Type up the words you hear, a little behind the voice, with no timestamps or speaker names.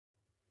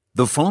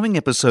The following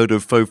episode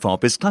of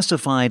FOFOP is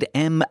classified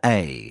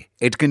MA.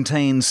 It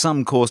contains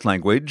some coarse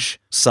language,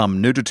 some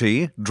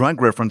nudity,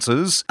 drug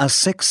references, a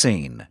sex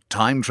scene,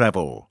 time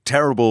travel,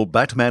 terrible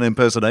Batman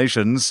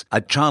impersonations, a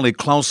Charlie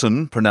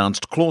Clausen,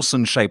 pronounced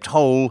Clausen-shaped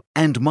hole,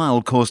 and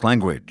mild coarse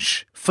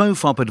language.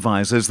 FOFOP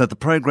advises that the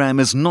program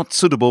is not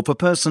suitable for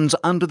persons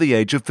under the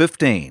age of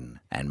 15,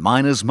 and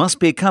minors must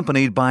be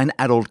accompanied by an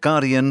adult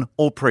guardian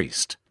or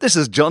priest. This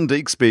is John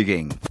Deek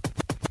speaking.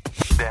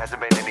 There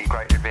hasn't been any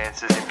great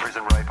advances in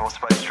prison rape or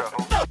space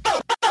travel.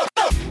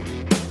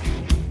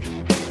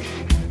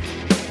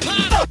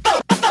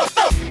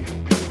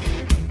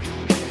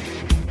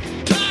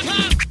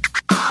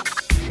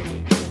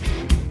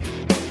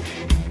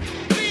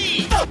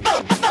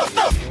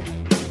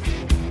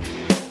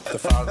 The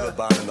father, the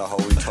bun, and the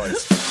holy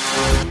toast.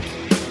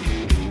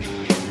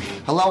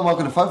 Hello and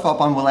welcome to FOFOP.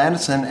 I'm Will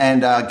Anderson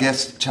and our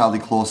guest Charlie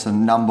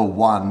Clausen, number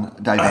one,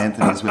 Dave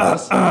Anthony is with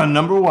us.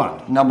 Number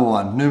one. Number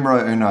one,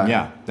 numero uno.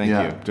 Yeah, thank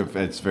you.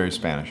 It's very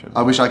Spanish.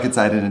 I wish I could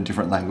say it in a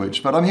different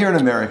language, but I'm here in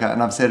America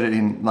and I've said it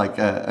in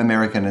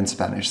American and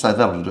Spanish, so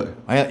that'll do.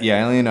 I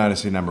only know how to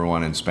say number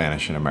one in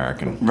Spanish and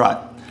American. Right.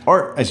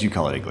 Or, as you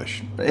call it,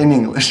 English. In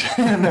English.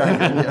 In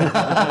American,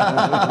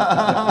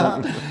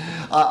 yeah.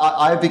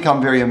 I've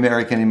become very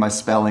American in my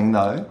spelling,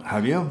 though.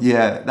 Have you?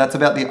 Yeah, that's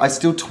about I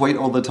still tweet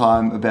all the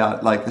time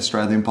about,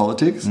 Australian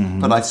politics,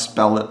 but I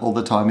spell it all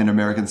the time in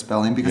American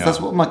spelling because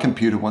that's what my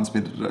computer wants me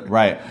to do.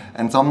 Right.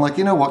 And so I'm like,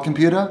 you know what,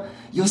 computer?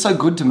 You're so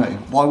good to me.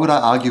 Why would I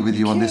argue with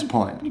you on this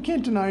point? You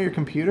can't deny your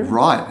computer.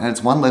 Right, and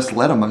it's one less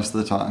letter most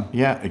of the time.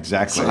 Yeah,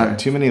 exactly. So,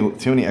 too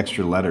many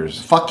extra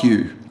letters. Fuck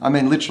you. I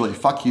mean, literally,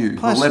 fuck you.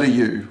 Plus, the letter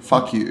U.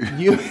 Fuck you.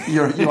 You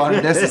are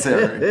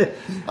unnecessary.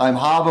 I'm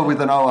Harbour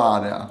with an OR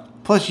now.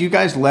 Plus, you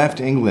guys left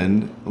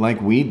England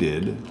like we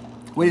did.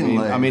 We didn't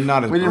leave. I mean,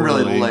 not as we didn't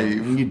early. really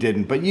leave. You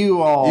didn't, but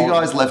you all... You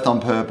guys left on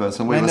purpose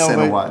and we were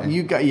sent away.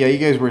 You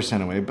guys were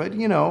sent away, but,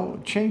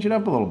 change it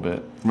up a little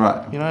bit.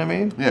 Right. You know what I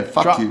mean? Yeah,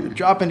 fuck you.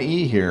 Drop an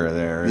E here or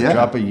there. Yeah.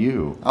 Drop a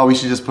U. Oh, we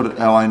should just put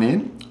an O-N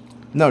in?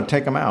 No,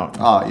 take them out.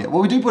 Oh, yeah.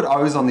 Well, we do put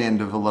O's on the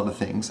end of a lot of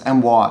things,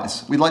 and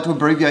Y's. We like to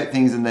abbreviate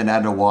things and then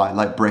add a Y,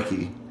 like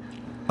brekkie.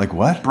 Like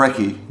what?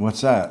 Brekkie. What's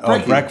that?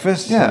 Brekkie. Oh,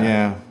 breakfast?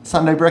 Yeah.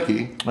 Sunday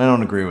brekkie. I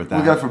don't agree with that.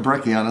 We go for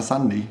brekkie on a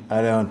Sunday.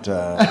 I don't,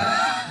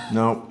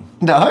 nope.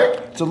 No?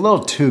 It's a little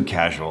too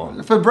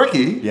casual. For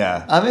brekkie?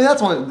 Yeah. I mean,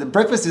 that's what...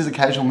 Breakfast is a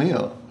casual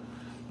meal.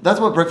 That's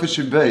what breakfast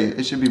should be.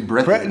 It should be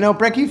brekkie.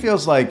 Brekkie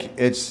feels like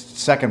it's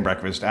second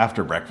breakfast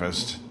after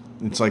breakfast.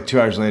 It's like 2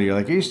 hours later. You're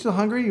like, are you still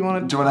hungry? You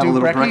want to have a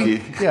little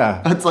brekkie?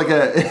 Yeah. It's like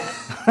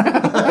it's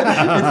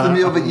the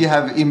meal that you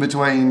have in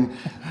between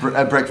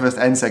breakfast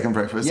and second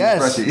breakfast.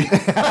 Yes. It's brekkie.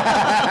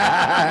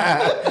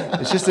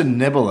 It's just a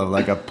nibble of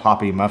like a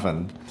poppy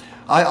muffin.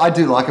 I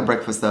do like a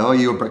breakfast though. Are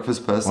you a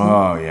breakfast person?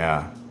 Oh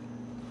yeah.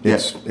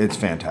 It's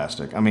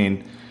fantastic. I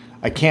mean,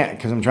 I can't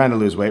because I'm trying to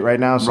lose weight right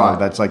now, so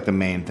that's like the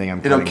main thing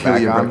I'm cutting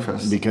back on.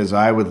 Breakfast. Because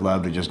I would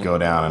love to just go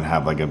down and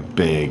have like a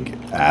big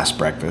ass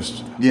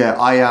breakfast. Yeah,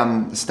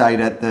 I stayed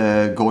at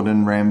the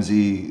Gordon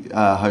Ramsey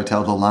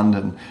Hotel to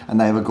London, and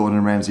they have a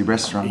Gordon Ramsey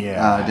restaurant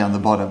down the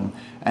bottom.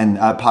 And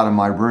part of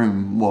my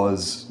room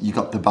was you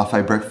got the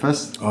buffet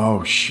breakfast.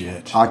 Oh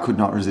shit! I could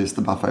not resist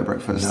the buffet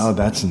breakfast. No,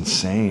 that's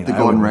insane. The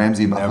Gordon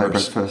Ramsay buffet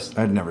breakfast.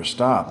 I'd never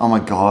stop. Oh my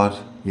god.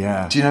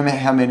 Yeah. Do you know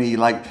how many,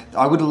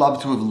 I would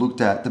love to have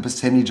looked at the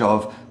percentage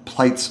of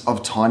plates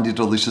of tiny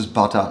delicious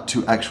butter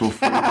to actual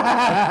food.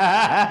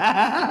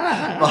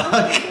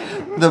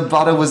 The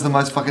butter was the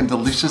most fucking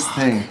delicious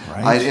thing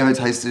I'd ever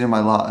tasted in my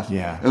life.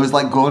 Yeah. It was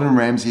like Gordon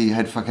Ramsay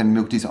had fucking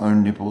milked his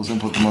own nipples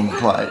and put them on the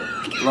plate.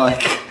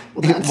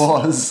 It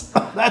was.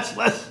 That's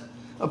less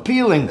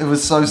appealing. It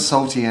was so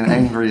salty and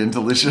angry and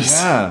delicious.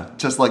 Yeah.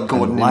 Just like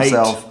Gordon light.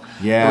 himself.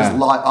 Yeah. It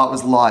was light. Oh, it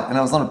was light. And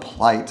I was on a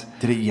plate.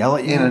 Did it yell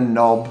at you? In a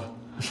knob.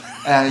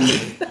 And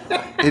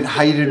it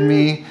hated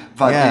me,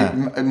 but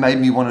it made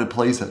me want to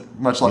please it,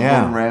 much like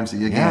Gordon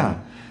Ramsay again. Yeah.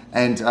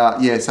 And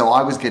so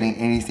I was getting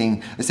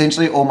anything.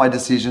 Essentially, all my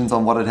decisions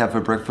on what I'd have for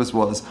breakfast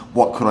was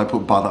what could I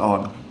put butter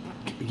on.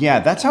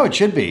 Yeah, that's how it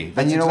should be.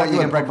 That's and you know exactly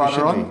what you can put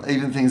butter on?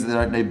 Even things that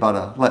don't need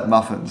butter, like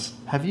muffins.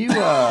 Have you?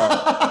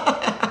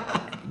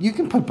 You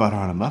can put butter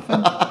on a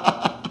muffin.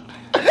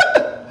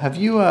 Have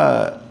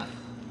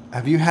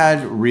you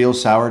had real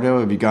sourdough?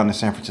 Have you gone to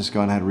San Francisco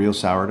and had real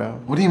sourdough?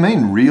 What do you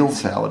mean, real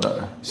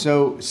sourdough?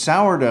 So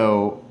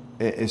sourdough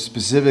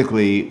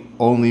specifically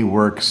only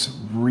works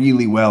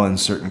really well in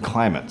certain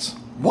climates.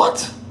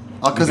 What?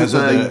 Oh, because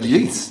of the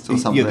yeast or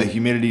something? Yeah, the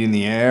humidity in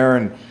the air.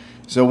 And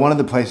so one of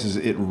the places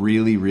it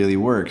really, really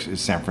works is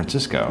San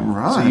Francisco.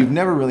 Right. So you've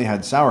never really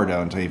had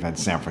sourdough until you've had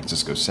San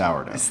Francisco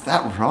sourdough. Is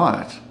that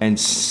right? And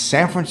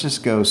San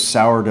Francisco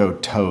sourdough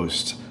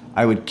toast,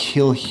 I would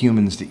kill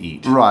humans to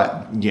eat. Right.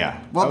 Yeah.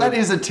 Well, that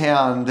is a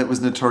town that was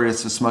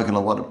notorious for smoking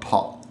a lot of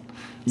pot.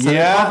 So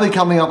they're probably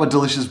coming up with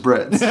delicious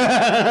breads.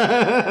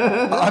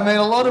 I mean,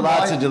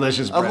 lots of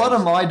delicious breads. A lot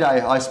of my day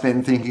I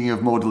spend thinking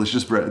of more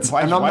delicious breads.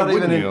 Why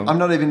wouldn't you? I'm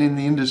not even in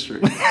the industry.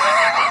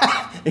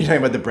 Are you talking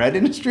about the bread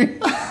industry?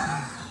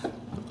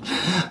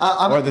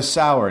 or the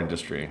sour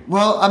industry.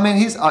 Well, I mean,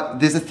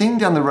 there's a thing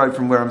down the road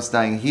from where I'm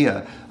staying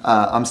here.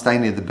 I'm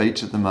staying near the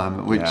beach at the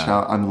moment, which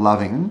I'm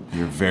loving.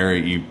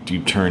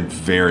 You turned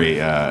very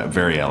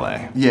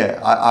LA. Yeah,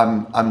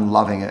 I'm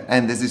loving it.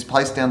 And there's this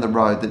place down the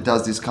road that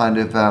does this kind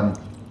of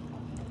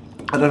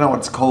I don't know what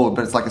it's called,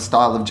 but it's like a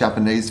style of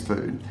Japanese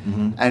food,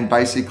 and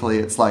basically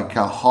it's like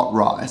hot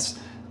rice.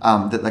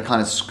 That they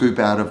kind of scoop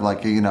out of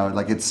like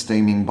it's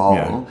steaming bowl.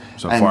 Yeah.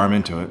 So far I'm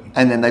into it.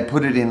 And then they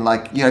put it in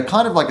like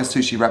kind of like a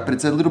sushi wrap, but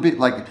it's a little bit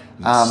like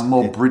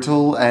more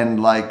brittle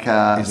and like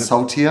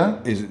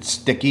saltier. Is it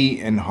sticky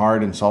and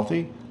hard and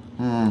salty?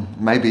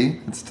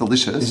 Maybe it's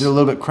delicious. Is it a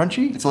little bit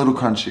crunchy? It's a little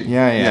crunchy.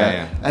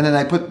 Yeah. And then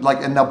they put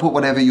they'll put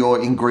whatever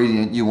your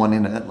ingredient you want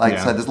in it.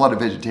 So there's a lot of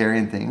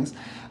vegetarian things.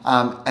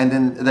 And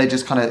then they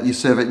just kind of you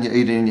serve it and you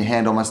eat it in your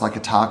hand almost like a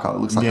taco.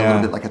 It looks like a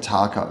little bit like a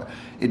taco.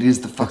 It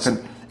is the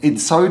fucking.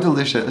 It's so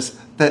delicious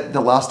that the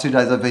last 2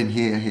 days I've been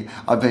here,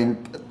 I've been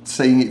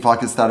seeing if I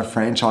could start a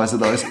franchise of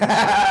those.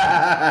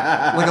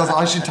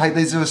 I should take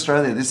these to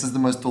Australia. This is the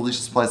most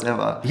delicious place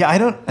ever. Yeah,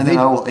 then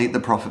I will eat the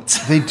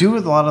profits. They do a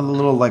lot of the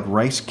little like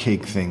rice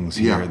cake things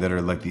here that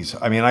are like these.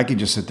 I mean, I could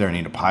just sit there and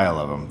eat a pile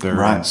of them.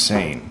 They're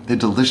insane. They're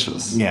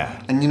delicious.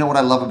 Yeah. And you know what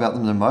I love about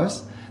them the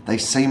most? They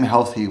seem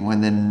healthy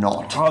when they're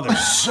not. Oh, they're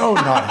so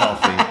not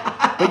healthy.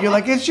 But you're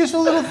like, it's just a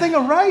little thing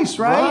of rice,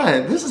 right?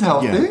 Right. This is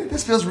healthy. Yeah.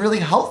 This feels really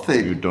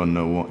healthy. You don't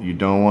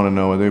want to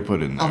know what they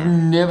put in there. I've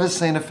never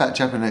seen a fat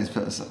Japanese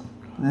person.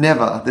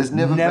 Never. There's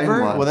never been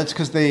one. Well, that's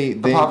because they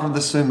apart from the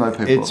sumo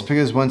people. It's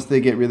because once they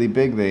get really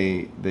big,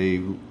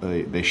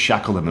 they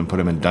shackle them and put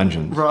them in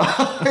dungeons.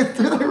 Right?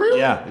 Do they really?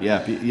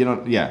 Yeah. You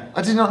don't. Yeah.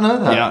 I did not know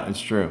that. Yeah,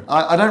 it's true.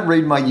 I don't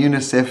read my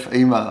UNICEF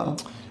email.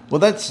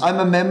 Well, I'm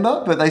a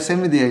member, but they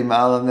send me the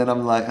email, and then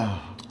I'm like,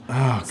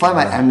 it's like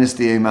my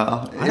Amnesty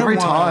email. Every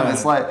time,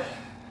 it's like,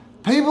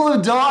 people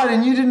have died,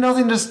 and you did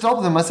nothing to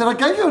stop them. I said, I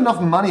gave you enough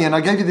money, and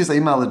I gave you this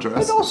email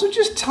address. But also,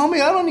 just tell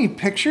me. I don't need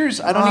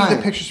pictures. I don't need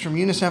the pictures from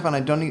UNICEF, and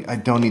I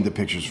don't need the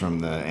pictures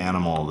from the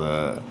animal,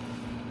 the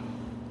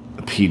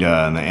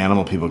PETA and the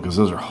animal people, because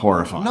those are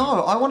horrifying.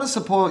 No, I want to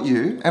support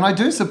you, and I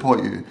do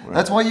support you. Right.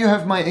 That's why you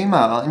have my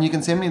email, and you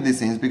can send me these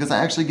things, because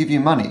I actually give you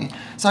money.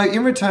 So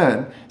in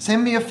return,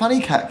 send me a funny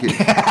cat gift.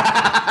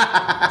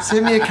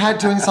 Send me a cat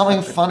doing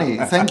something funny.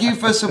 Thank you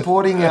for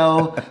supporting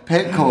our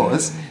pet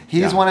cause.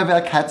 Here's one of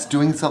our cats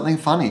doing something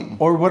funny.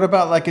 Or what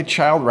about like a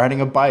child riding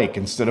a bike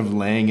instead of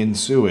laying in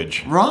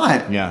sewage?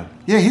 Right. Yeah.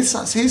 Yeah,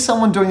 here's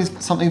someone doing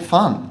something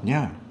fun.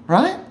 Yeah.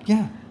 Right?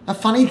 Yeah. A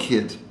funny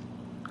kid.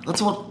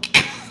 That's what...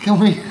 Can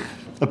we...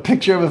 A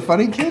picture of a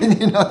funny kid? Can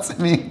you not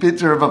send me a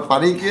picture of a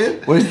funny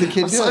kid? What is the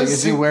kid doing?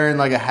 Is he wearing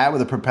like a hat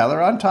with a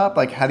propeller on top?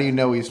 Like, how do you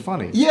know he's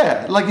funny?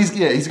 Yeah, like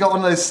he's got one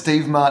of those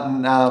Steve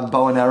Martin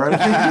bow and arrow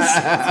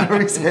things through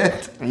his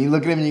head. And you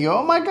look at him and you go,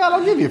 oh my God,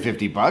 I'll give you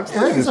 $50.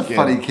 Yeah, he's a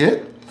funny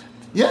kid.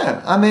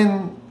 Yeah, I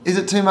mean, is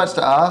it too much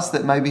to ask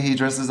that maybe he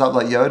dresses up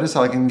like Yoda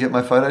so I can get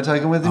my photo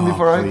taken with him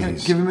before I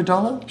give him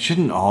 $1?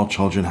 Shouldn't all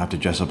children have to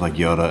dress up like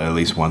Yoda at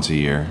least once a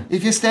year?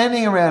 If you're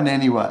standing around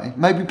anyway,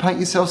 maybe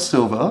paint yourself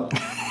silver,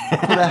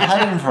 put a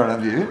hat in front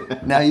of you,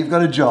 now you've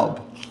got a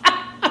job.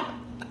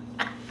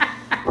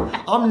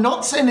 I'm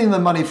not sending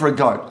them money for a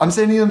goat. I'm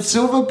sending them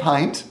silver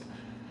paint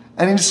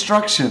and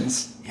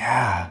instructions.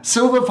 Yeah.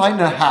 Silver paint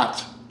and a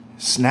hat.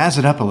 Snazz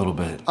it up a little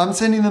bit. I'm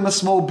sending them a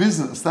small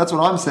business. That's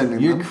what I'm sending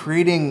them. You're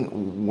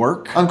creating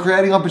work? I'm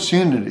creating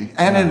opportunity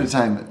and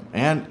entertainment.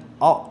 And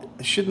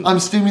I'm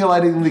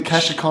stimulating the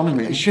cash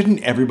economy.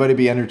 Shouldn't everybody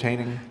be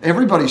entertaining?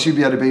 Everybody should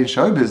be able to be in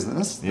show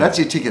business. Yeah. That's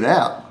your ticket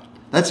out.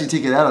 That's your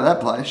ticket out of that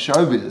place,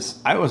 showbiz.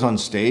 I was on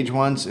stage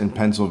once in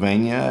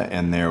Pennsylvania,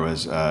 and there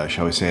was,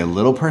 shall we say, a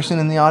little person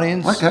in the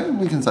audience. Okay,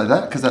 we can say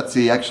that, because that's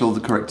the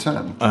correct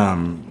term.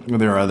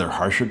 There are other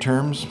harsher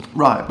terms.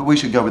 Right, but we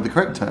should go with the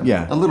correct term.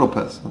 Yeah. A little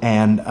person.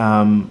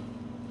 And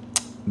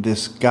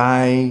this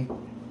guy,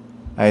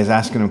 I was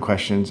asking him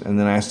questions, and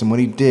then I asked him what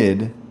he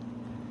did,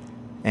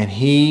 and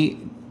he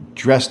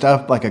dressed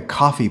up like a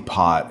coffee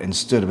pot and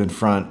stood up in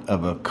front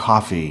of a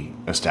coffee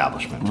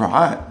establishment.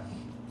 Right.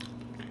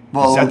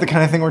 Well, is that the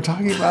kind of thing we're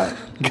talking about?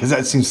 Because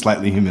that seems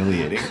slightly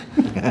humiliating.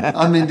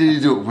 I mean, did he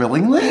do it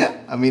willingly?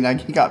 I mean,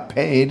 he got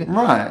paid.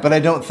 Right. But I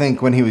don't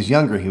think when he was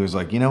younger, he was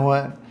like, you know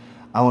what?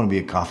 I want to be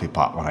a coffee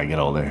pot when I get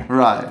older.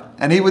 Right.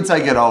 And he would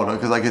say get older,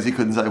 because I guess he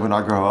couldn't say when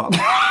I grow up.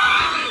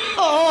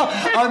 Oh,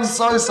 I'm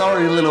so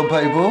sorry, little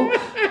people.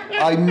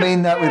 I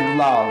mean that with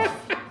love.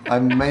 I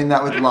mean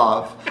that with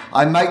love.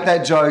 I make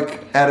that joke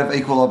out of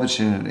equal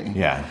opportunity.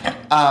 Yeah.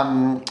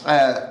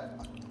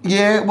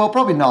 Yeah, well,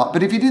 probably not.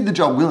 But if you did the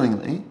job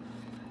willingly...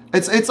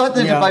 It's like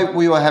the debate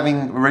we were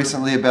having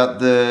recently about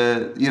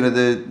the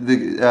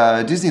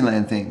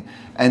Disneyland thing,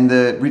 and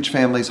the rich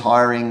families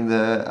hiring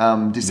the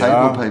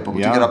disabled people to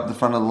get up the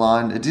front of the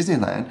line at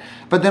Disneyland.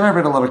 But then I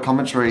read a lot of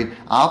commentary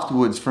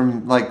afterwards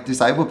from like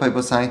disabled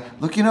people saying,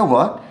 look, you know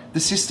what? The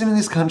system in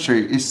this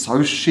country is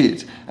so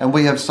shit, and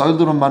we have so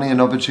little money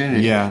and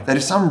opportunity that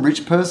if some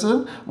rich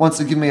person wants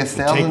to give me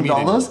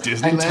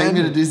 $1,000 and take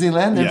me to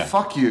Disneyland, then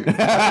fuck you. It's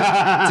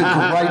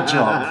a great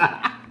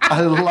job.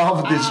 I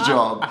love this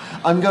job.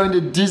 I'm going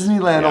to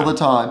Disneyland all the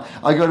time.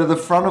 I go to the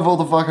front of all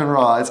the fucking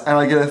rides and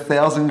I get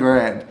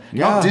 $1,000.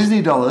 Not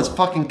Disney dollars,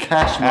 fucking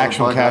cash money.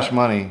 Actual cash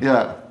money.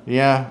 Yeah.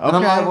 Yeah. Okay. And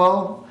I'm like,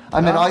 well,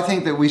 I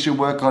think that we should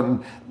work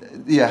on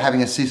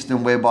having a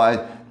system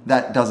whereby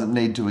that doesn't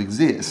need to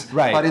exist.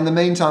 Right. But in the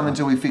meantime,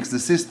 until we fix the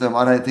system,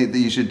 I don't think that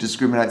you should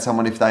discriminate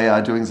someone if they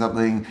are doing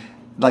something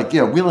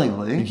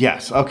willingly.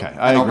 Yes. Okay.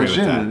 I agree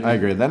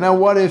with that. Now,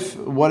 what if,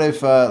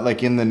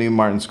 like in the new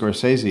Martin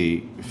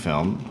Scorsese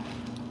film,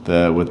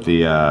 with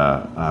the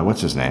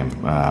what's his name?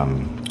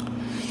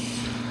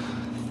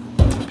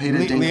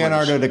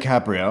 Leonardo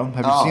DiCaprio.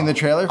 Have you seen the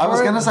trailer for it? I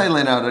was going to say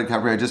Leonardo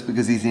DiCaprio just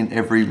because he's in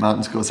every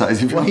Martin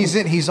Scorsese film. Well,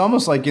 he's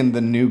almost like in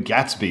the new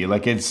Gatsby.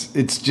 Like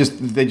it's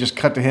just they just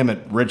cut to him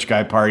at rich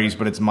guy parties,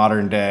 but it's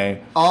modern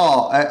day.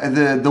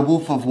 The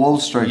Wolf of Wall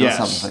Street or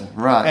something,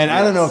 right? And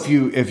I don't know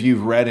if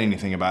you've read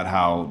anything about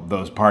how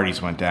those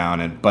parties went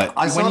down, but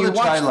I saw the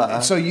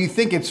trailer. So you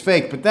think it's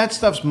fake, but that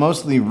stuff's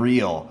mostly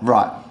real,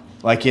 right?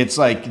 Like it's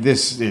like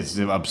this is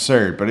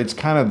absurd, but it's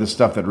kind of the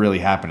stuff that really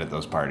happened at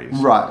those parties,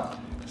 right?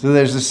 So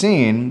there's a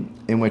scene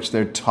in which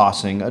they're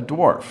tossing a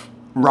dwarf.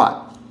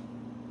 Right.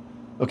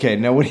 Okay,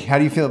 now how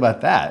do you feel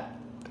about that?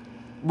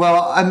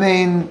 Well, I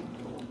mean,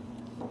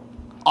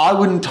 I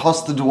wouldn't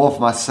toss the dwarf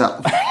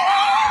myself.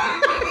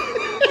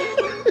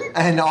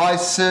 And I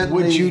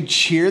certainly... Would you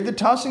cheer the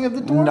tossing of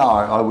the dwarf? No,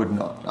 I would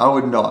not.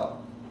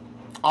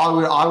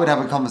 I would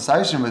have a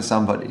conversation with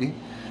somebody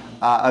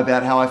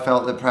about how I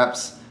felt that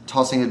perhaps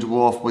tossing a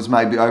dwarf was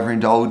maybe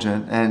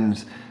overindulgent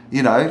and...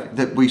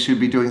 that we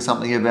should be doing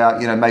something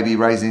about, maybe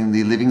raising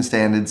the living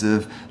standards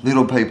of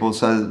little people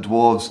so that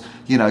dwarves,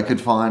 could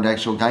find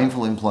actual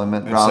gainful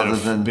employment rather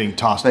than being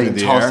tossed to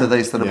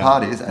these sort of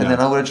parties. And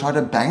then I would have tried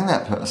to bang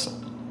that person.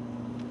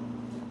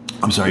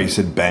 I'm sorry, you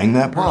said bang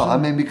that person? Well, I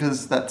mean,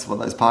 because that's what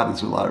those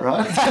parties were like,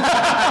 right?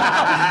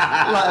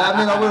 I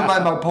would have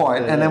made my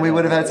point, and then we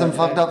would have had some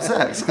fucked up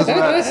sex because we're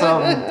at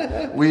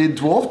some weird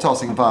dwarf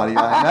tossing party,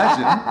 I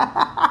imagine.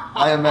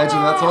 I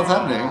imagine that's what's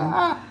happening.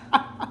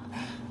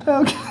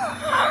 Okay.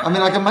 I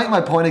mean, I can make my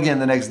point again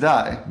the next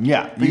day.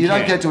 Yeah, but you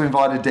don't get to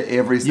invite it to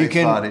every sex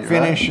party, You can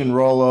finish and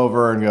roll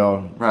over and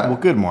go, well,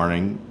 good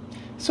morning.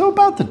 So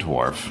about the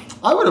dwarf.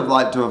 I would have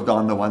liked to have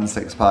gone to one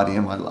sex party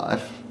in my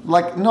life.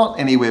 Like, not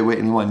anywhere where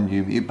anyone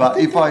knew me, but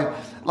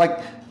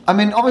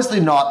obviously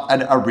not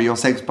a real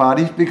sex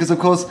party, because of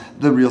course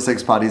the real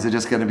sex parties are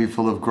just going to be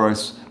full of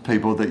gross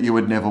people that you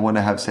would never want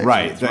to have sex with.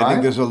 Right. I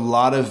think there's a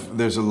lot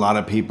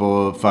of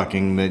people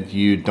fucking that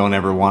you don't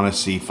ever want to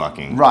see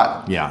fucking.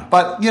 Right. Yeah.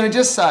 But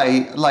just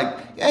say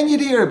and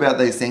you'd hear about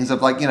these things of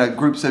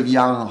groups of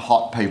young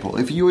hot people.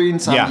 If you were in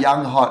some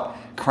young hot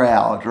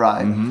crowd,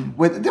 right?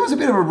 Mm-hmm. There was a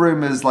bit of a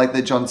rumours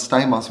that John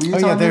Stamos. Were you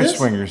telling me this?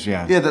 Swingers,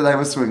 yeah. Yeah, that they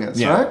were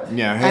swingers, right?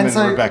 Yeah, him and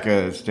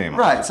Rebecca Stamos.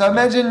 Right, so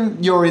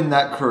imagine you're in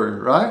that crew,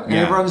 right? And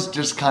everyone's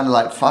just kind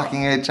of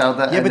fucking each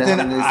other. Yeah, but then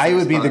I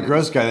would be the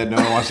gross guy that no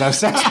one wants to have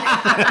sex with.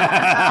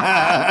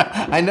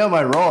 I know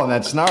my role in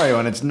that scenario,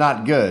 and it's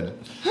not good.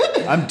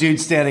 I'm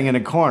dude standing in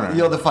a corner.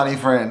 You're the funny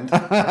friend.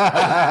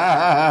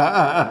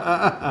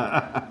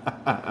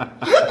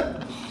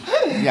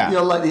 Yeah.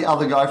 You're like the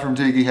other guy from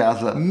Doogie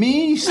Howser.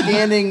 Me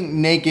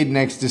standing naked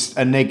next to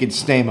a naked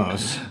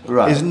Stamos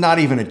is not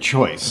even a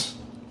choice.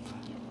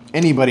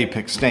 Anybody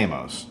picks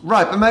Stamos.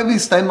 Right, but maybe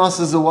Stamos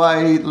is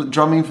away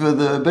drumming for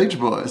the Beach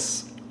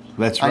Boys.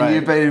 That's right. And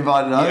you've been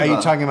invited over. Are you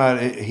talking about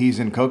he's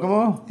in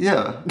Kokomo?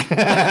 Yeah.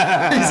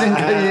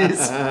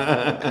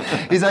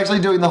 He's actually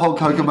doing the whole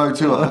Kokomo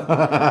tour.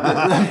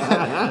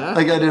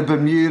 They go to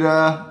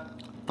Bermuda,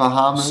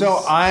 Bahamas.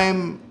 So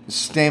I'm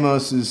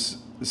Stamos's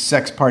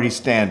sex party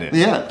stand-in.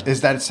 Yeah.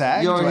 Is that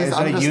SAG? Is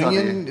that a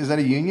union? Is that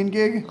a union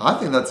gig? I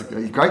think that's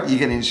great. You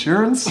get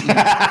insurance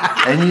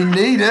and you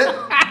need it,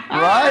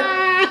 right?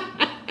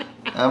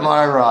 Am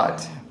I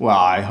right? Well,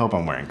 I hope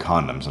I'm wearing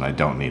condoms and I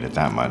don't need it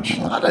that much.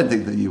 I don't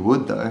think that you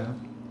would, though.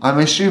 I'm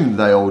assuming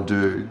they all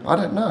do. I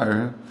don't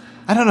know.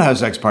 I don't know how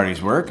sex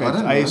parties work.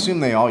 I assume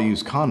they all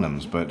use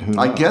condoms, but who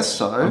knows? I guess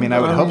so. I mean, I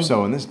would hope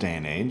so in this day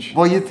and age.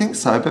 Well, you'd think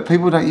so, but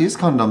people don't use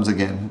condoms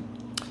again.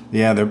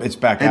 Yeah, it's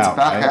back out. It's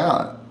back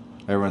out.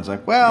 Everyone's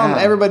like, well,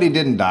 everybody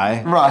didn't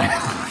die. Right.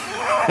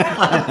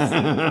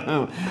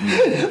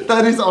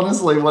 That is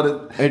honestly what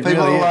it people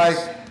really are like,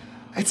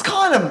 it's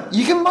kind of,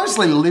 you can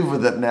mostly live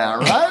with it now,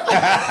 right?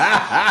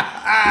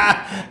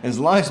 As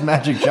long as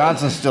Magic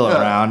Johnson's still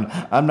around,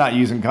 I'm not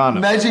using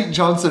condoms. Magic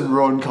Johnson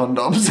ruined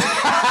condoms.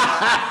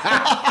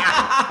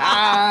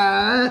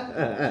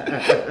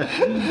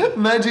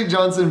 Magic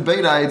Johnson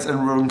beat AIDS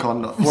and ruined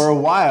condoms. For a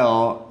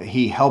while,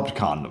 he helped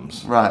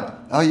condoms. Right.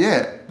 Oh,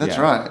 yeah. That's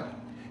right.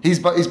 He's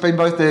been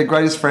both their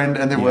greatest friend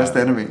and their worst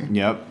enemy.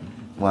 Yep.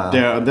 Wow.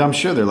 I'm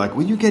sure they're like,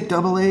 will you get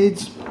double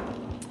AIDS?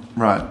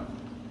 Right.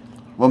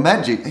 Well,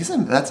 Magic,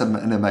 that's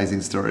an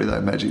amazing story,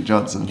 though, Magic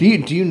Johnson. Do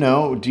you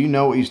know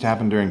what used to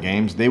happen during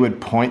games? They would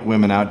point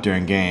women out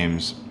during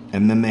games,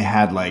 and then they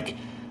had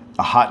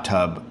a hot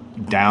tub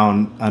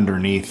down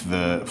underneath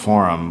the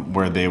forum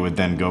where they would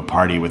then go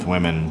party with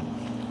women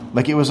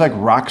Like, it was like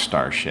rock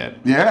star shit.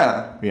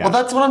 Yeah. Well,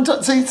 that's what I'm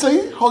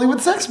see, Hollywood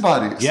sex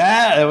parties.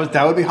 Yeah,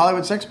 that would be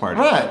Hollywood sex parties.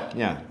 Right.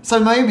 Yeah. So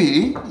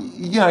maybe,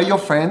 you're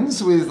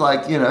friends with,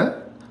 like,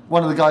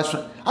 one of the guys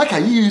from... Okay,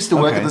 you used to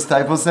work at the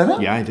Staples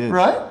Center. Yeah, I did.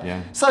 Right?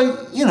 Yeah.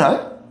 So,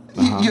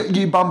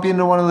 you bump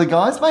into one of the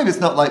guys. Maybe it's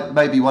not like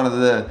one of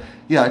the...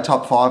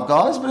 top 5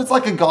 guys, but it's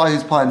like a guy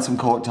who's playing some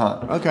court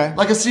time. Okay.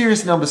 Like a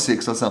serious number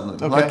 6 or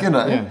something.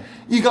 Okay.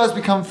 You guys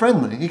become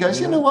friendly. He goes,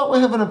 you know what,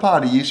 we're having a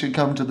party. You should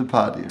come to the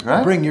party,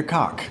 right? Bring your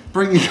cock.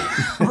 Bring your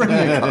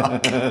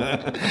cock.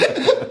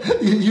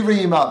 you ring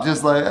him up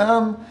just like,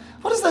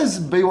 what is those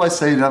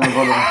BYC down the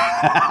bottom?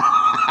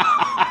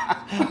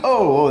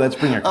 Oh, that's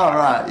bring your cock. Oh,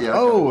 right, yeah.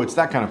 Oh, it's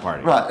that kind of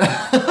party. Right.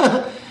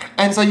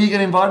 And so you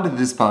get invited to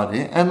this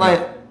party, and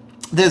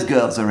there's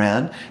girls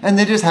around, and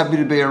they're just happy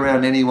to be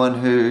around anyone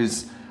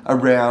who's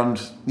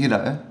around,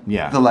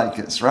 the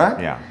Lakers, right?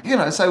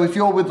 Yeah. So if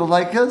you're with the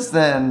Lakers,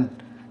 then,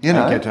 you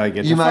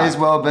may as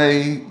well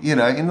be, in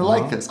the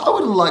Lakers. I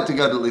would have liked to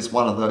go to at least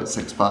one of those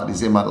sex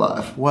parties in my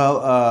life.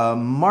 Well,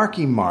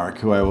 Marky Mark,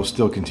 who I will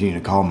still continue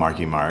to call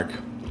Marky Mark.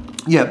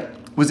 Yeah.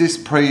 Was this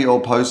pre or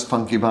post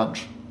Funky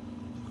Bunch?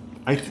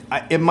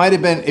 It might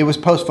have been, it was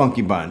post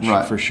Funky Bunch,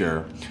 right, for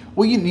sure.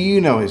 Well, you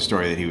know his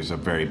story that he was a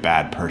very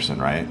bad person,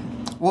 right?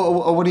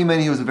 Well, what do you mean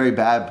he was a very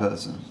bad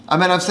person? I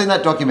mean, I've seen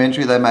that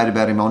documentary they made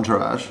about him,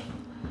 Entourage.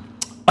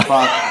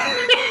 But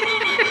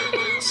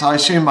so I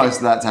assume most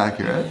of that's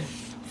accurate.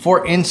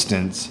 For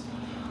instance,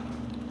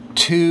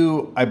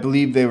 2, I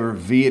believe they were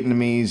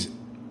Vietnamese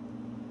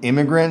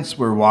immigrants,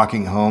 were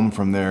walking home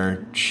from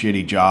their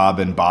shitty job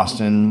in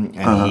Boston,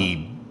 and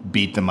he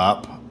beat them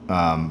up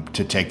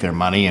to take their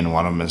money, and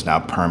one of them is now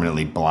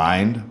permanently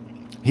blind.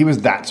 He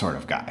was that sort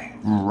of guy.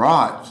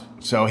 Right.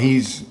 So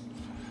he's...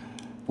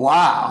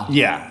 Wow.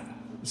 Yeah.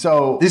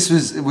 So... Was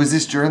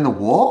this during the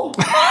war?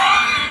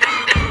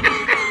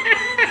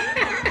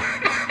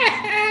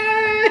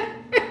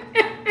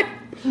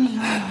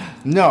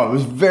 No, it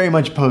was very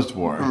much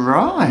post-war.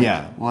 Right.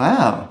 Yeah.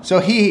 Wow. So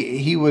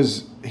he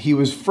was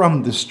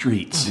from the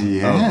streets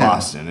of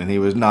Boston, and he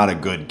was not a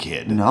good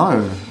kid.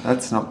 No,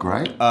 that's not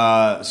great.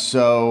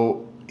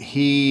 So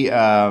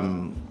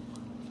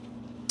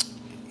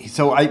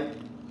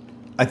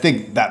I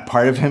think that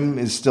part of him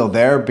is still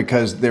there,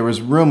 because there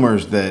was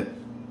rumors that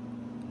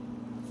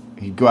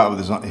he'd go out with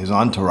his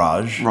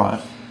entourage.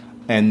 Right.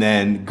 And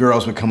then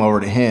girls would come over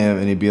to him,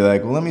 and he'd be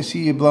like, well, let me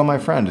see you blow my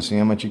friend to see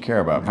how much you care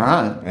about me.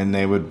 Right. And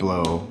they would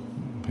blow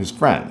his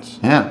friends.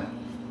 Yeah.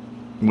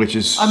 Which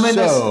is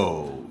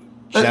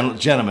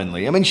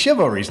gentlemanly. I mean,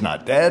 chivalry's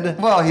not dead.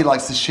 Well, he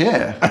likes to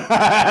share.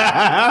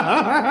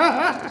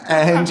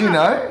 And,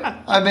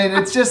 I mean,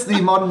 it's just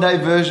the modern day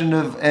version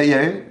of,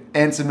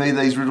 answer me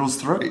these riddles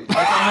 3. Like,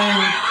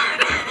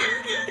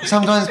 I mean,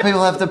 sometimes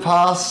people have to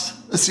pass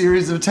a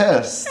series of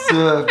tests.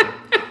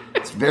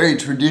 It's very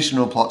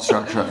traditional plot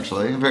structure,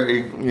 actually.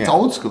 It's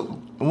old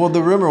school. Well,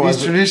 the rumor was...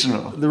 It's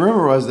traditional. The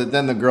rumor was that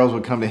then the girls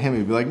would come to him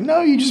and be like,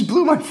 no, you just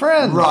blew my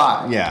friend.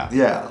 Right. Yeah.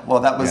 Yeah. Well,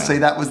 that was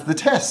the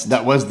test.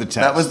 That was the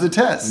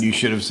test. You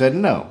should have said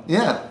no.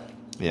 Yeah.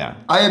 Yeah.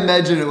 I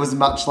imagine it was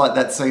much like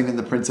that scene in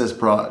The Princess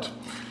Bride,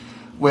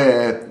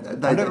 where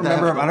I don't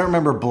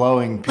remember people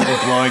blowing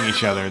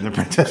each other in The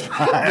Princess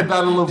Bride. The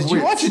Battle of Did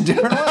you watch a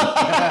different one?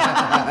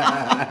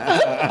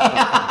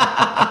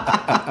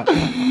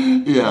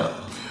 Yeah.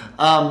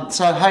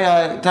 So, hey,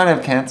 I don't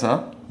have cancer.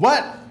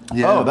 What?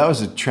 Yeah. Oh, that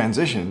was a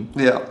transition.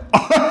 Yeah.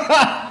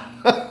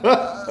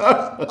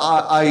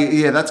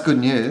 That's good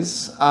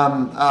news.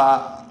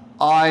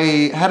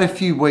 I had a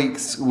few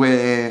weeks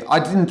where I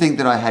didn't think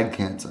that I had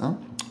cancer.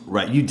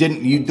 Right. You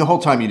didn't. The whole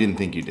time you didn't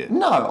think you did.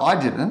 No, I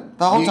didn't.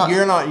 The whole time.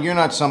 You're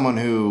not someone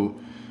who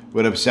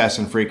would obsess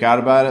and freak out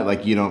about it.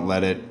 Like, you don't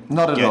let it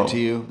get to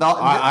you.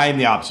 I'm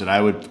the opposite. I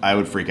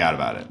would freak out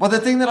about it. Well, the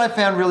thing that I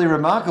found really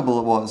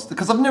remarkable was,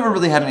 because I've never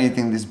really had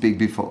anything this big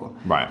before.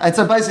 Right. And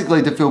so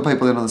basically, to fill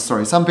people in on the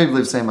story, some people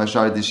who've seen my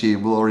show this year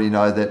will already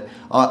know that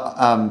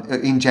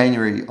in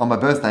January, on my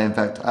birthday, in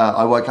fact,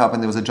 I woke up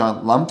and there was a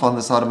giant lump on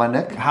the side of my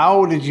neck.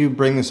 How did you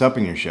bring this up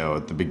in your show?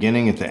 At the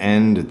beginning, at the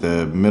end, at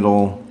the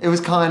middle? It was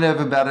kind of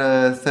about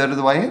a third of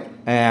the way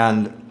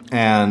in.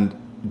 And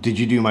did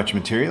you do much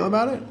material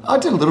about it? I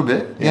did a little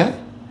bit, yeah.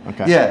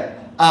 Okay. Yeah.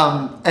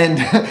 And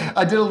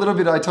I did a little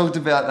bit. I talked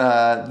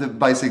about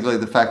basically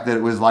the fact that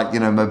it was like,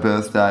 my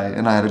birthday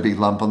and I had a big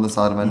lump on the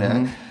side of my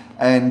neck.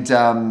 And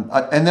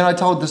then I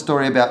told the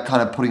story about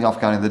kind of putting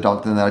off going to the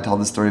doctor, and then I told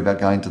the story about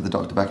going to the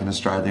doctor back in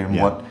Australia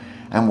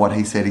and what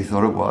he said he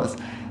thought it was.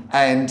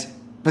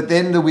 But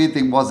then the weird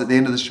thing was, at the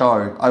end of the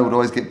show, I would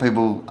always get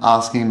people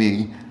asking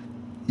me,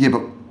 yeah,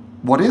 but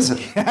what is it?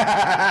 Do you know what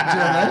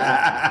I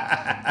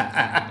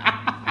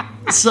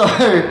mean? So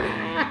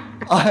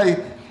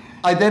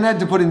I then had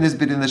to put in this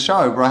bit in the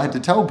show where I had to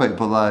tell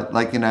people I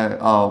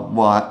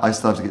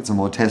still have to get some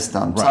more tests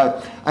done.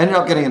 Right. So I ended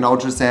up getting an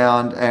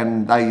ultrasound,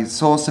 and they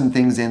saw some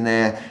things in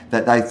there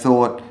that they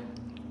thought,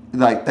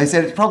 they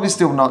said it's probably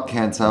still not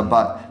cancer,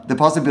 but the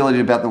possibility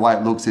about the way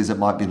it looks is it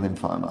might be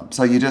lymphoma.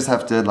 So you just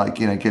have to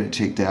get it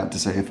checked out to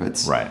see if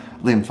it's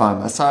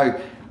lymphoma. So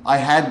I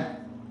had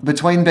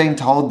between being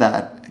told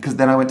that, because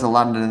then I went to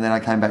London and then I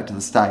came back to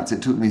the States,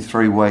 it took me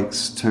 3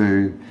 weeks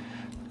to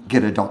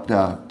get a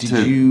doctor.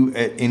 Did you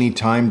at any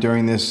time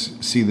during this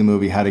see the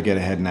movie How to Get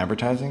Ahead in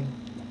Advertising?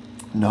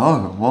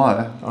 No,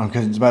 why?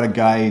 Because it's about a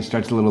guy, he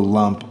starts a little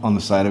lump on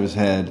the side of his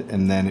head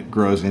and then it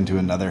grows into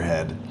another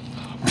head.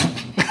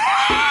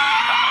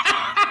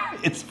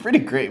 It's a pretty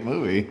great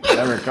movie,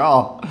 I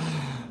recall.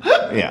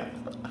 Yeah.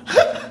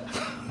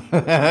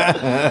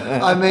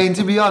 I mean,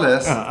 to be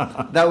honest,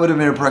 that would have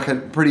been a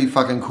pretty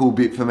fucking cool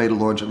bit for me to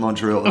launch at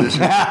Montreal. I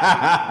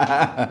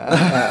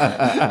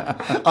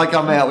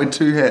come out with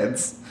 2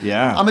 heads.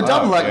 Yeah. I'm a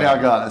double act now,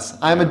 guys.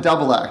 I am a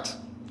double act.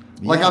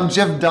 Like I'm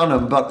Jeff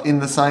Dunham, but in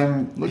the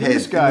same Look head. at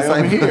this guy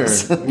over here.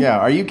 Yeah.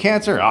 Are you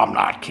cancer? I'm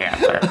not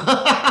cancer.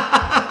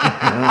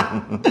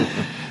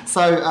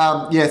 So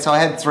I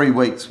had 3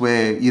 weeks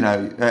where,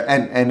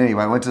 and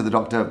anyway, I went to the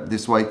doctor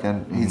this week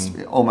and he's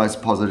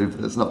almost positive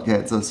that it's not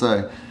cancer.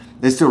 So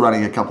they're still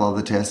running a couple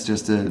other tests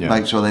just to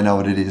make sure they know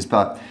what it is.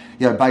 But,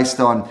 based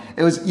on,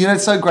 it was,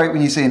 it's so great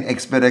when you see an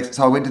expert.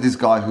 So I went to this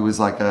guy who was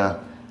like a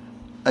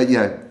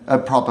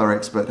proper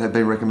expert, had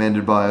been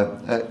recommended by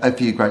a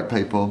few great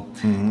people.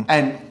 Mm-hmm.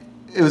 And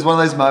it was one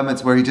of those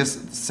moments where he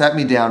just sat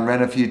me down,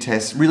 ran a few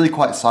tests, really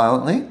quite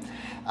silently.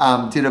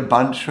 Did a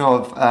bunch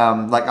of,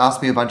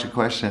 asked me a bunch of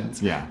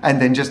questions. Yeah. And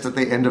then just at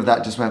the end of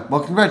that just went,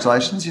 well,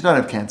 congratulations, you don't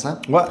have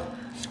cancer.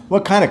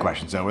 What kind of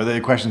questions, though? Were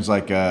they questions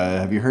like,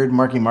 have you heard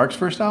Marky Mark's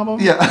first album?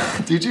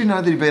 Yeah. Did you know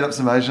that he beat up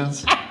some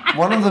Asians?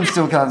 One of them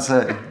still can't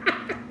see.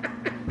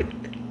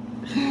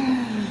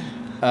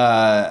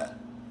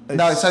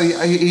 No, so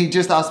he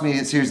just asked me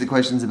a series of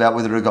questions about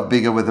whether it got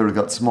bigger, whether it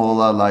got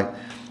smaller,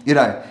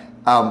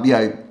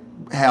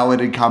 how it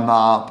had come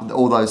up,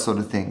 all those sort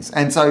of things.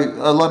 And so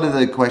a lot of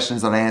the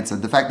questions that I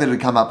answered, the fact that it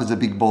had come up as a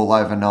big ball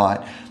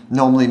overnight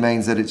normally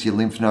means that it's your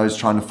lymph nodes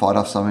trying to fight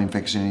off some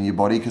infection in your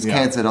body, because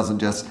cancer doesn't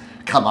just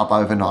come up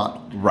overnight.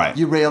 Right.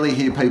 You rarely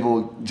hear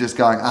people just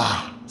going,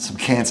 some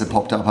cancer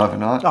popped up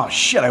overnight. Oh,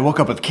 shit, I woke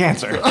up with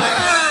cancer.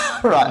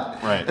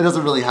 Right. It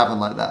doesn't really happen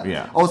like that.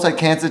 Yeah. Also,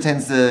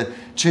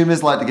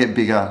 tumours like to get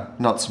bigger,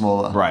 not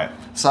smaller. Right.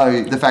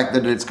 So the fact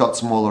that it's got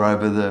smaller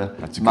over the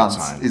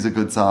months is a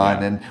good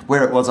sign. Yeah. And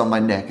where it was on my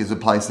neck is a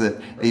place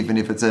that even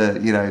if it's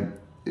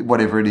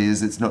whatever it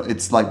is,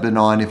 it's like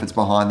benign if it's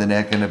behind the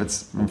neck, and if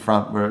it's in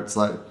front where it's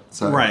like,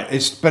 so. Right.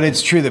 But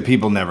it's true that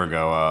people never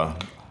go,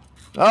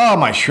 oh,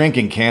 my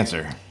shrinking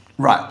cancer.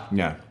 Right.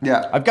 Yeah.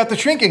 Yeah. I've got the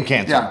shrinking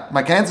cancer. Yeah.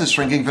 My cancer's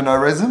shrinking for no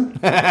reason.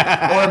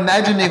 Or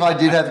imagine if I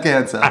did have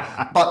cancer,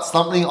 but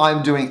something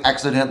I'm doing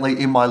accidentally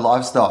in my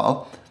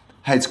lifestyle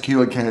has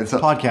cured cancer.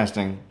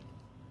 Podcasting.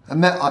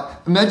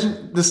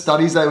 Imagine the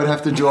studies they would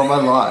have to do on my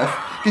life.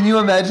 Can you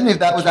imagine if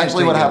that was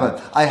actually what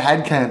happened? I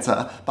had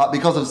cancer, but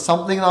because of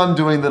something that I'm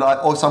doing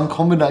or some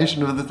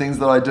combination of the things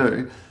that I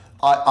do,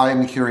 I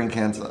am curing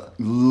cancer.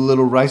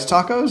 Little rice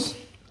tacos?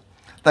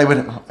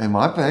 It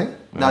might be.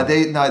 No,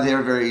 they're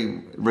a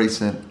very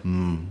recent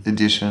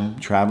addition.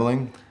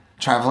 Traveling?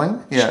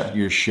 Yeah.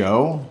 Your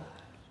show?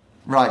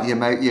 Right, yeah,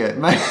 mate, yeah.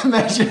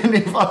 Imagine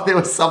if there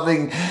was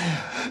something...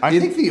 I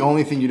think the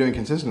only thing you're doing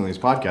consistently is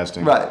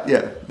podcasting. Right,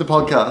 yeah, the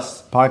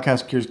podcast.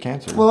 Podcast cures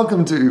cancer.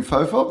 Welcome to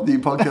FOFOP, the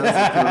podcast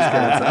that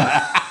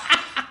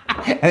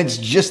cures cancer. And it's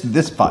just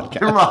this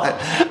podcast. Right,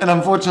 and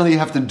unfortunately you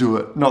have to do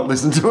it, not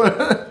listen to it.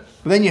 But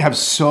then you have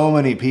so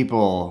many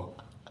people...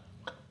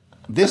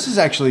 This is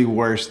actually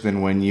worse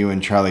than when you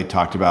and Charlie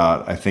talked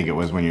about, I think it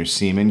was when your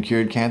semen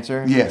cured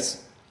cancer.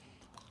 Yes.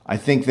 I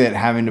think that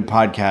having to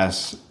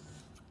podcast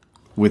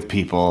with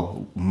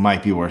people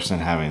might be worse than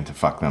having to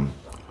fuck them.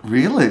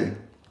 Really?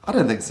 I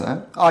don't think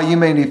so. Oh, you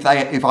mean if they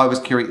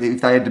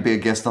had to be a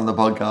guest on the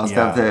podcast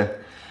out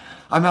there?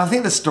 I mean, I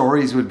think the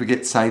stories would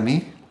get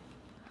samey.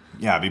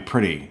 Yeah, it'd be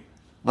pretty.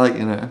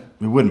 It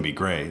wouldn't be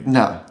great.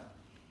 No.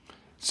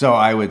 So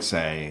I would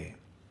say...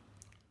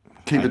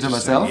 Keep it to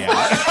myself?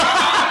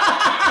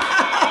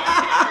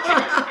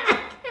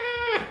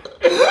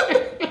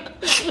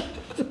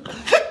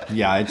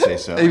 Yeah, I'd say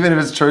so. Even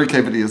if it's true,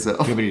 keep it to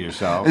yourself. Keep it to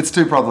yourself. It's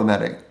too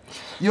problematic.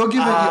 You're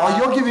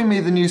giving me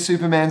the new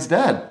Superman's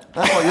dad.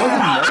 That's what you're giving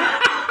me.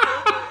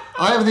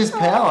 I have this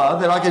power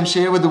that I can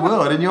share with the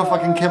world, and you're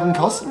fucking Kevin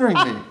Costnering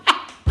me.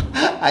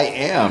 I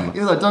am.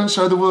 You're like, don't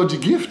show the world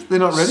your gift. They're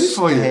not ready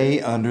for you.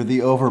 Stay under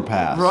the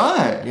overpass.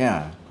 Right.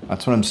 Yeah,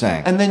 that's what I'm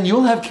saying. And then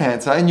you'll have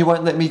cancer, and you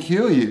won't let me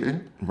cure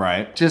you.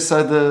 Right. Just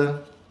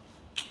so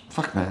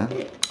fuck, man.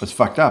 It's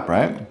fucked up,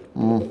 right?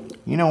 Mm.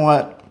 You know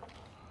what?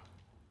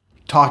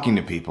 Talking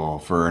to people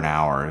for an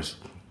hour is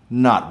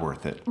not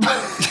worth it.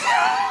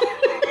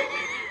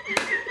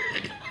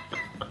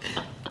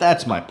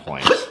 That's my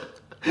point.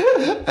 You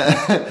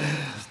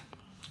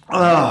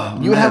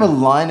have a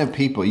line of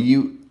people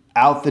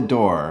out the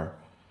door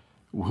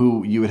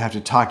who you would have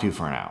to talk to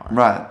for an hour.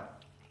 Right.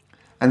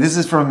 And this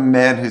is from a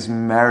man who's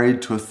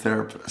married to a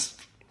therapist.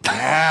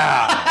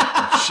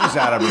 Yeah. She's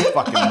out of her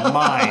fucking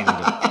mind.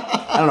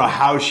 I don't know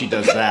how she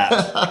does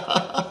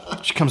that.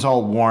 She comes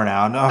all worn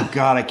out. Oh,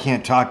 God, I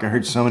can't talk. I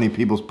heard so many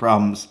people's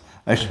problems.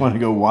 I just want to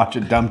go watch a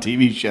dumb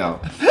TV show.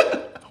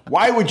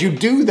 Why would you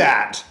do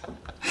that?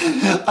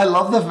 I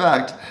love the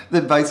fact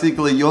that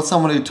basically you're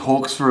someone who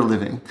talks for a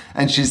living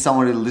and she's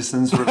someone who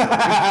listens for a living.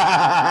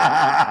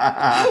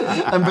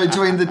 And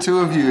between the two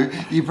of you,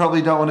 you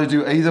probably don't want to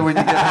do either when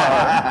you get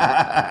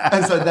home.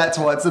 And so that's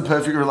why it's the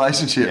perfect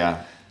relationship.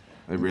 Yeah,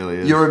 it really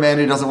is. You're a man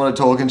who doesn't want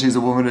to talk and she's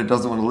a woman who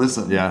doesn't want to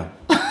listen. Yeah,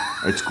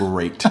 it's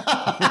great.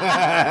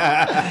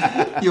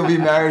 You'll be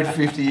married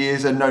 50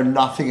 years and know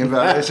nothing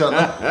about each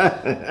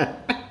other.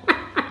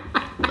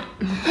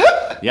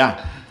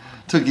 Yeah.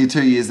 Took you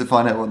 2 years to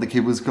find out what the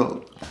kid was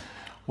called.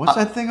 What's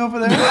that thing over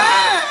there?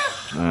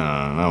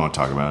 I don't want to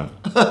talk about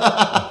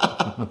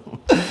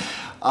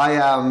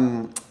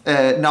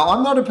it. No,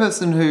 I'm not a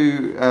person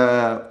who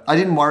I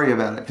didn't worry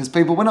about it because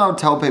people, when I would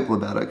tell people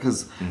about it,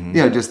 because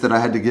just that I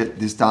had to get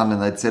this done,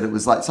 and they'd said it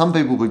was like some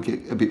people would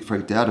get a bit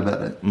freaked out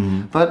about it,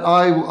 but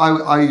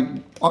I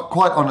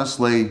quite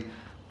honestly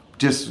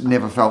just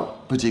never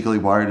felt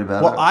particularly worried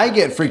about it. Well, I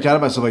get freaked out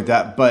about stuff like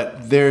that,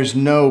 but there's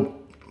no.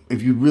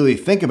 If you really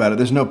think about it,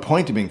 there's no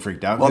point to being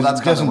freaked out. Well,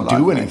 it doesn't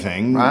do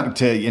anything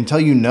until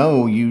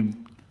you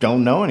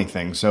don't know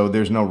anything. So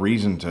there's no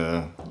reason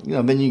to,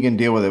 then you can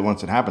deal with it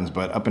once it happens.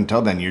 But up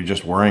until then, you're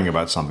just worrying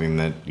about something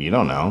that you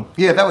don't know.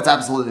 Yeah, that was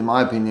absolutely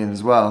my opinion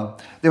as well.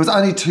 There was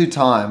only 2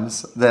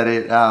 times that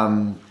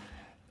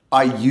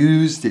I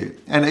used it.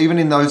 And even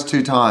in those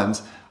 2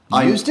 times...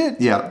 I used it?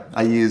 Yeah,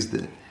 I used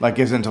it. Like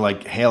as into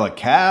like hail a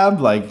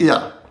cab? Like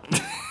yeah.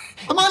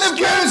 I might have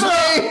cancer!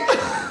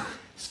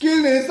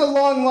 Excuse me, it's a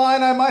long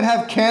line. I might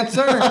have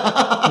cancer.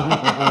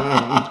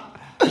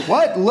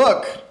 What?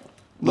 Look.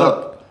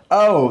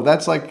 Oh,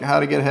 that's like how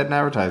to get ahead in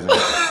advertising.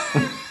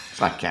 It's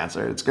not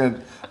cancer. It's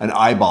good. An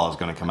eyeball is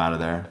going to come out of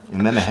there,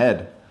 and then a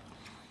head.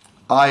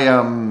 I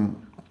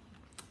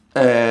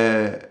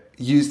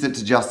used it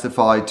to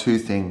justify 2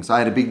 things. I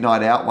had a big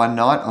night out one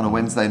night on a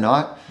Wednesday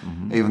night,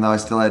 even though I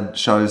still had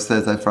shows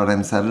Thursday, Friday,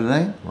 and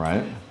Saturday.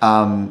 Right.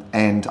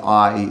 And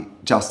I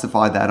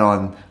justified that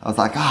on, I was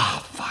like,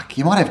 fuck,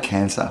 you might have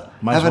cancer.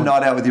 Have a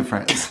night out with your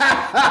friends.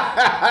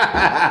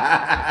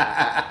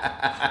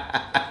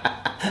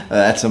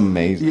 That's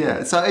amazing.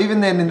 Yeah, so even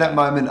then in that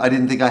moment, I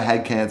didn't think I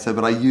had cancer,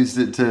 but I used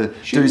it to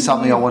do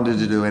something I wanted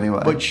to do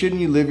anyway. But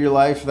shouldn't you live your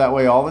life that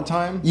way all the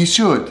time? You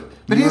should.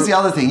 But here's the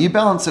other thing. You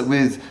balance it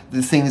with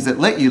the things that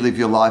let you live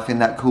your life in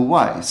that cool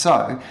way.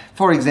 So,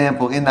 for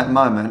example, in that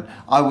moment,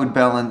 I would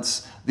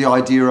balance the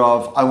idea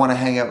of I want to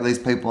hang out with these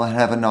people and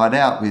have a night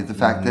out with the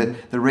fact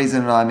that the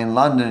reason I'm in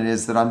London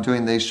is that I'm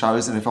doing these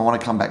shows, and if I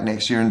want to come back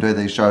next year and do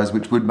these shows,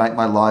 which would make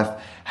my life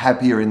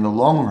happier in the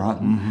long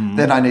run,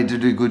 then I need to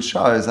do good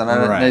shows, and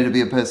I don't need to be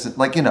a person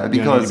because you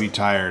don't need to be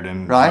tired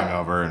and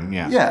hungover and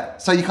yeah.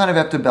 So you kind of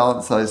have to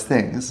balance those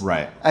things,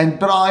 right?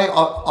 But I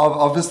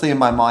obviously in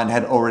my mind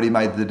had already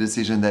made the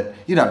decision that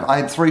I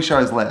had 3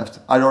 shows left.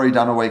 I'd already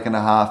done a week and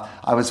a half.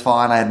 I was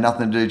fine. I had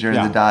nothing to do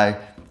during the day.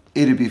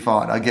 It'd be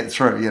fine. I'd get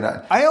through,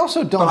 I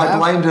also don't. But I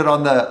blamed it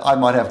on I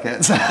might have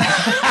cancer.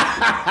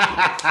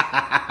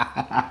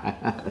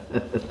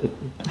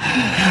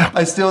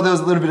 There was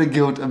a little bit of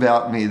guilt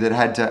about me that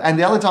had to, and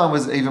the other time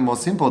was even more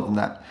simple than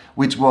that,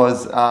 which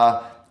was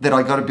that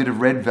I got a bit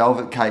of red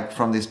velvet cake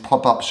from this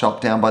pop-up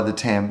shop down by the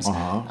Thames,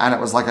 and it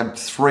was like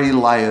 3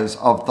 layers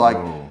of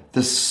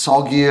the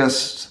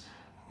soggiest,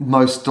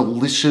 most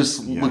delicious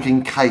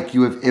looking cake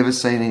you have ever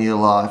seen in your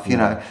life,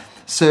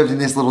 served in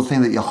this little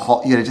thing that you're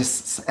hot,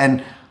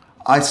 and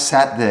I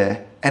sat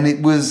there and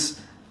it was,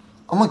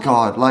 oh my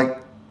God,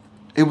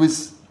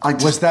 was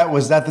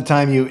that the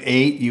time you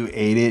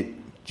ate it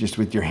just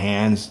with your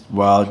hands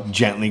while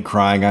gently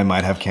crying, I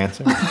might have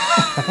cancer?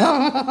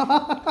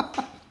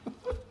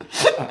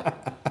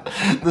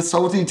 The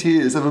salty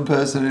tears of a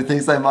person who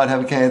thinks they might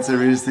have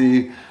cancer is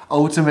the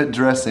ultimate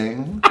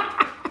dressing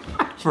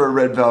for a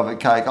red velvet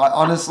cake. I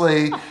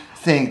honestly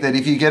think that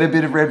if you get a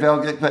bit of red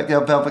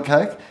velvet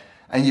cake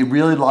and you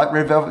really like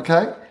red velvet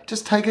cake,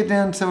 just take it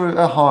down to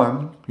a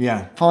home.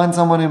 Yeah. Find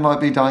someone who might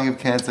be dying of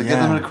cancer.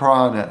 Get them to cry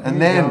on it. And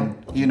then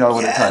you know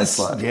what it tastes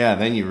like. Yeah,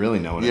 then you really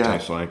know what it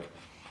tastes like.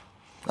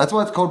 That's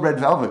why it's called red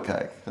velvet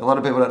cake. A lot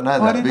of people don't know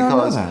that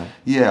because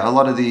a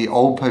lot of the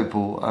old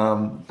people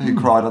who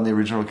cried on the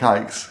original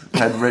cakes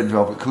had red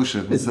velvet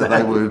cushions that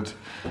they would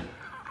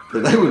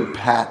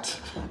pat.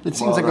 It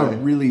seems like a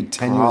really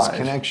tenuous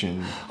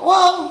connection.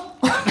 Well,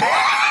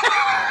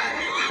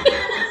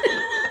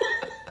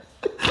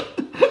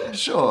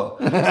 sure.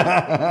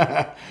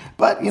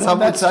 But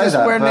that's just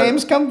where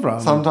names come from.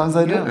 Sometimes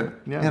they do.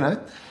 Yeah.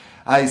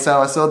 So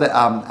I saw the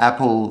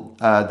Apple,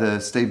 the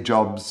Steve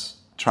Jobs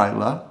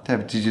trailer.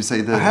 Did you see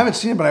the? I haven't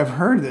seen it, but I've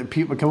heard that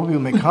a couple people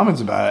make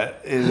comments about it.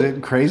 Is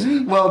it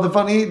crazy? Well, the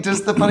funny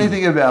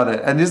thing about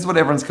it, and this is what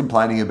everyone's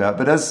complaining about,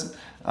 but it's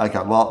a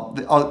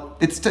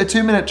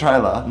 2-minute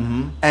trailer,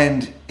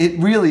 and it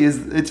really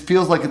is. It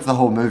feels like it's the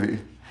whole movie.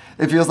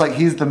 It feels like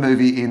he's the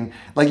movie in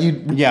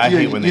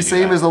you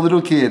see him as a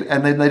little kid,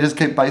 and then they just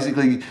keep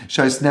basically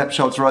show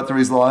snapshots right through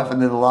his life,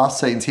 and then the last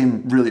scene's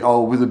him really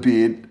old with a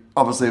beard,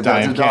 obviously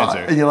about to die,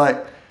 and you're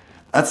like.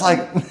 That's like,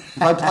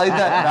 if I played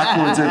that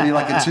backwards, it'd be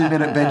like a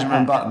 2-minute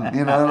Benjamin Button,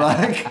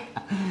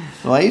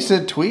 Well, I used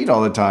to tweet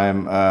all the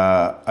time.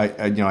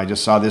 I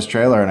just saw this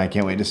trailer and I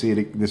can't wait to see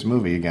this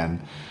movie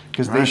again.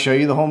 Because they show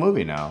you the whole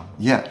movie now.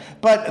 Yeah.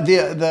 But the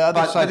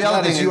other side to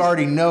that is you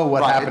already know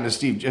what happened to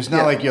Steve. It's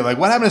not like you're like,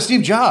 what happened to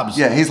Steve Jobs?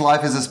 Yeah, his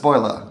life is a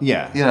spoiler.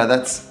 Yeah.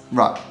 That's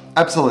right.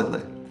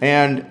 Absolutely.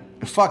 And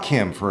fuck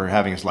him for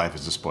having his life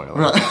as a spoiler.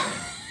 Right.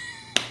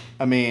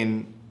 I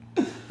mean,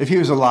 if he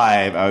was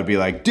alive, I would be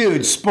like,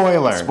 dude,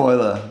 spoiler.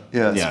 Spoiler.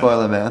 Yeah,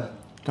 spoiler, man.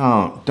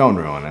 Don't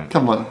ruin it.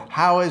 Come on.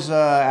 How is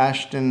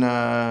Ashton,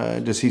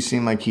 does he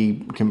seem like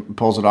he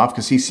pulls it off?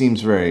 Because he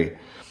seems very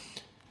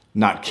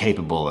not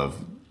capable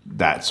of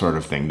that sort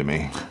of thing to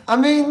me. I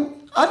mean,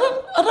 I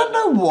don't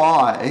know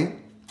why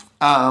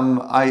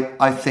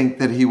I think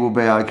that he will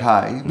be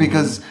okay.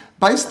 Because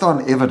based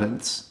on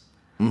evidence,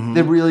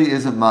 there really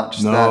isn't much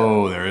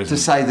there isn't.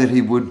 to say that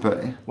he would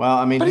be. Well,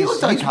 I mean, but he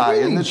looked okay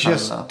really in the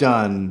just trailer.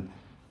 done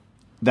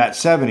that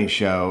 70s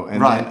show,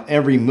 and then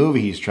every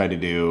movie he's tried to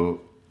do,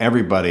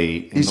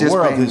 everybody in the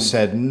world has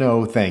said,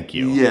 no, thank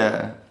you.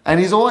 Yeah. And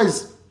he's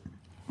always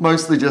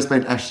mostly just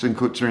been Ashton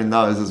Kutcher in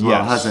those as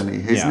well, hasn't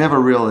he? He's never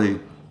really...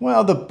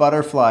 Well, the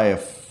butterfly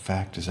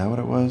effect, is that what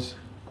it was?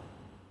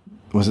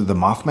 Was it the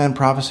Mothman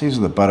prophecies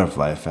or the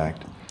butterfly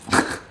effect?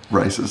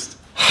 Racist.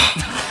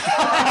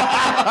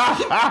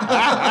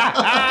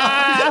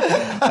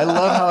 I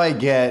love how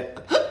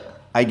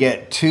I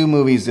get two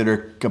movies that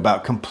are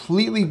about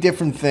completely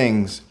different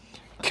things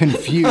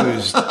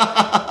confused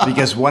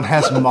because one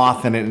has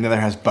moth in it and the other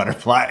has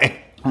butterfly.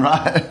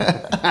 Right.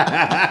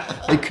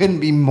 It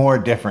couldn't be more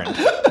different.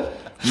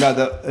 No,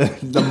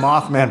 the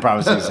Mothman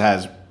prophecies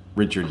has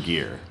Richard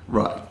Gere.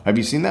 Right. Have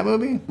you seen that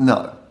movie?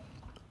 No.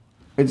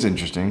 It's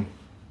interesting.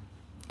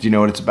 Do you know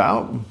what it's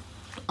about?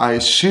 I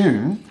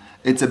assume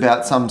it's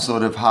about some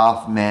sort of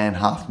half man,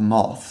 half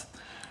moth.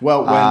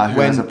 Well, who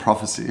has a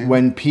prophecy.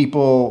 When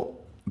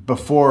people,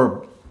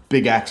 before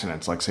big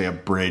accidents, like say a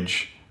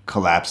bridge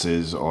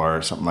collapses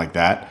or something like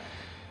that,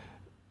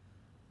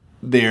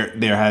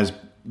 there has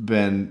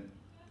been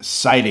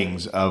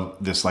sightings of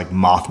this like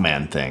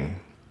Mothman thing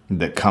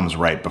that comes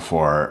right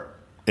before,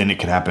 and it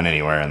could happen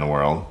anywhere in the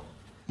world.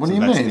 What do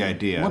you mean? That's the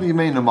idea. What do you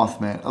mean a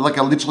Mothman? Like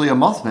literally a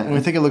Mothman? I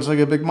think it looks like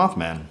a big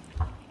Mothman.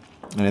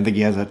 And I think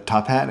he has a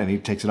top hat and he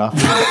takes it off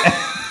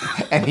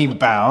and he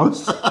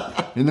bows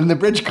and then the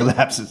bridge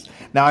collapses.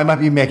 Now I might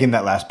be making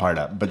that last part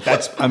up, but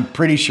I'm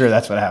pretty sure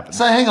that's what happens.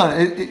 So hang on,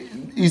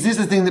 is this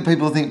the thing that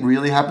people think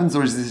really happens,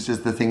 or is this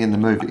just the thing in the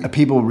movie?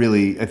 People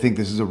really, I think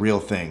this is a real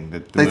thing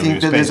that they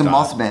think that there's a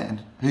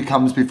Mothman who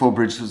comes before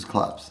bridges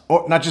collapse.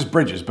 Or not just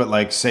bridges, but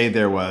like say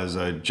there was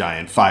a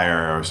giant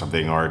fire or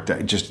something, or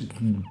just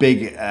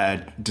big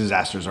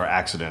disasters or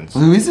accidents.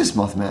 Well, who is this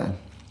Mothman?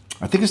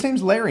 I think his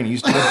name's Larry, and he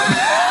used to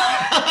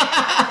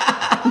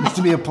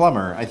be a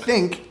plumber, I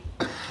think.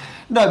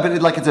 No, but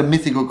it's a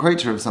mythical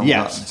creature of some kind.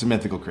 Yes, it's a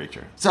mythical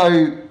creature.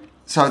 So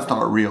it's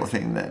not a real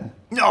thing then?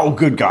 No,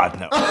 good God,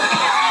 no.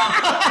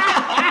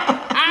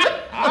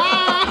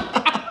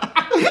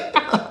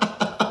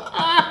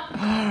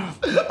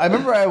 I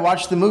remember I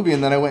watched the movie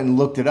and then I went and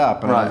looked it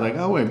up, and I was like,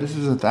 oh wait, this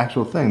is an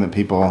actual thing that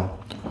people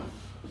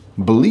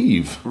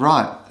believe.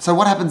 Right. So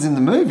what happens in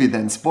the movie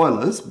then?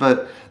 Spoilers,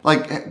 but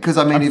because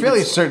I mean, I'm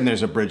fairly certain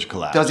there's a bridge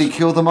collapse. Does he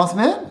kill the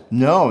Mothman?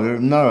 No.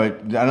 I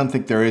don't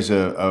think there is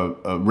a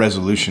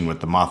resolution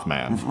with the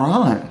Mothman.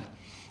 Right.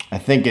 I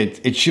think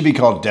it should be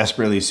called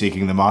Desperately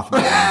Seeking the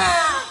Mothman,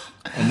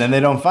 and then they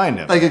don't find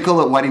him. They could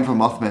call it Waiting for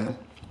Mothman.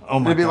 Oh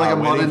my God! It'd be like a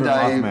modern day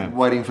Mothman.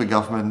 Waiting for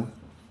Guffman.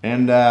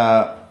 And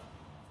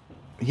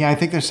yeah, I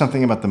think there's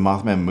something about the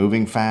Mothman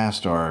moving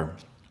fast, or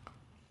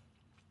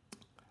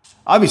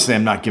obviously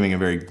I'm not giving a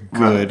very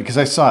good, because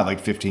I saw it like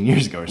 15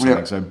 years ago or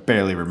something, so I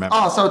barely remember.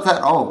 Oh, so it's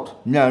that old?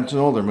 No, it's an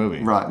older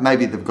movie. Right,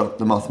 maybe they've got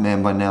the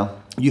Mothman by now.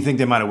 You think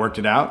they might have worked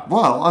it out?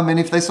 Well, I mean,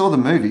 if they saw the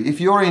movie,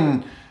 if you're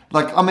in,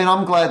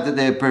 I'm glad that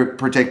they're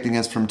protecting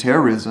us from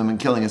terrorism and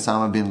killing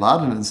Osama bin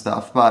Laden and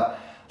stuff, but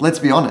let's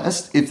be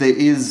honest, if there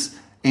is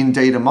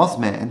indeed a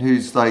Mothman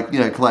who's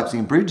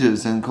collapsing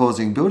bridges and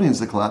causing buildings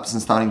to collapse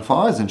and starting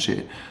fires and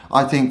shit,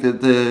 I think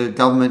that the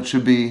government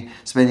should be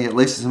spending at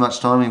least as much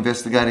time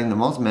investigating the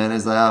Mothman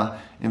as they are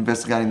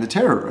investigating the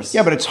terrorists.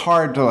 Yeah, but it's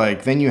hard to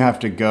then you have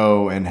to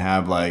go and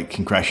have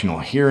congressional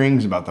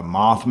hearings about the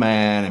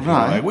Mothman, and people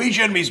are like, we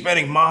shouldn't be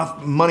spending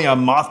money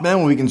on Mothman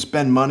when we can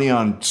spend money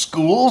on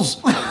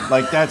schools.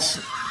 That's.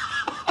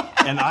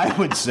 And I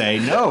would say,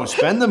 no,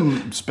 spend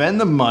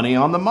the money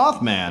on the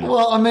Mothman.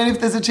 Well, I mean, if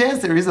there's a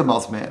chance there is a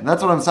Mothman,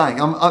 that's what I'm saying.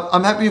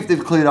 I'm happy if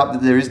they've cleared up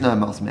that there is no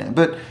Mothman,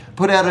 but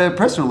put out a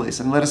press release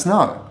and let us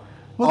know.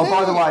 Well,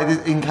 by the way,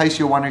 in case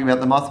you're wondering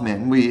about the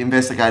Mothman, we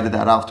investigated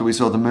that after we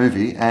saw the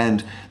movie,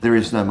 and there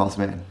is no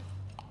Mothman.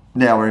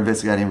 Now we're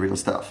investigating real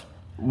stuff.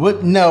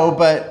 What? No,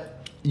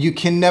 but you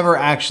can never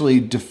actually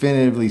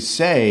definitively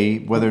say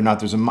whether or not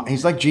there's a...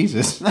 He's like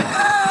Jesus. No,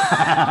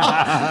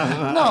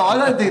 I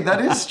don't think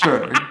that is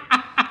true.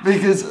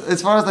 Because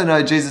as far as I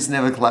know, Jesus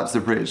never collapsed the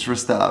bridge, for a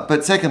start.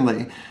 But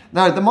secondly,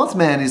 no, the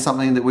Mothman is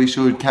something that we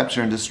should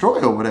capture and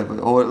destroy or whatever,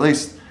 or at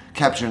least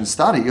capture and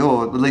study,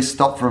 or at least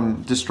stop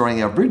from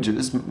destroying our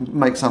bridges,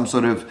 make some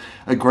sort of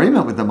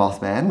agreement with the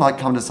Mothman, like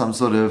come to some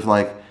sort of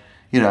like,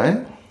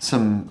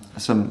 some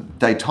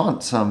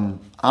détente, some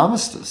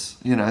armistice,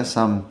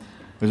 some...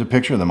 There's a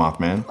picture of the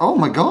Mothman. Oh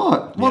my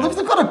God. Well, if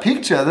they've got a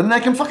picture, then they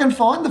can fucking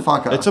find the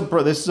fucker.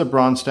 This is a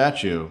bronze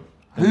statue.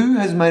 Who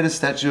has made a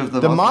statue of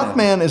the Mothman? The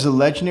Mothman is a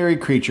legendary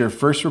creature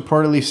first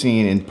reportedly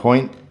seen in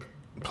Point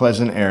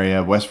Pleasant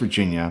area, West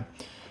Virginia,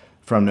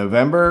 from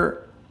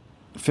November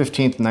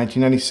 15th,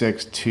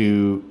 1996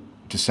 to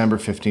December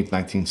 15th,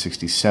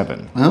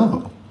 1967.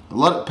 Oh. A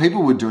lot of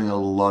people were doing a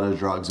lot of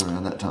drugs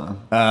around that time.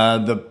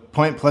 The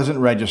Point Pleasant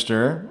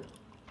Register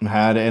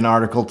had an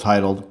article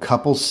titled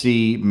 "Couple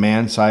See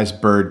Man-Sized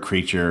Bird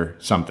Creature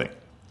Something."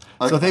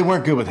 Okay. So they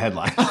weren't good with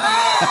headlines.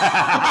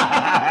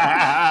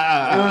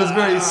 It was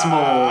very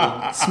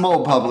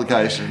small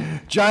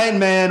publication. Giant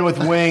man with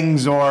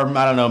wings, or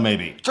I don't know,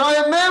 maybe.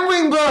 Giant man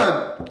wing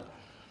bird!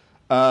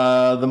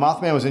 The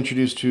Mothman was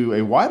introduced to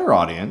a wider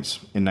audience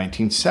in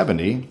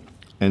 1970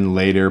 and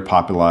later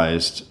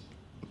popularized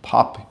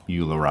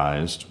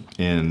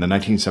in the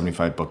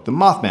 1975 book, The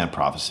Mothman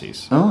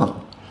Prophecies.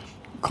 Oh.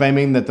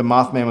 Claiming that the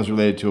Mothman was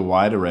related to a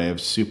wide array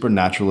of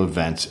supernatural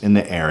events in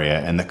the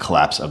area and the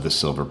collapse of the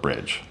Silver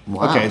Bridge.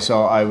 Wow. Okay,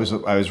 so I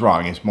was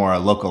wrong. It's more a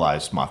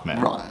localized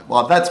Mothman. Right.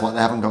 Well, that's why they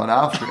haven't gone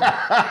after him.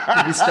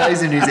 If he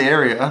stays in his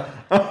area.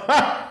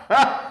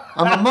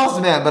 I'm a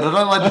Mothman, but I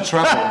don't like to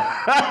travel.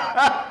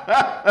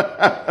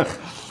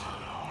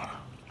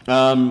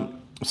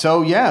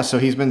 So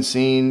he was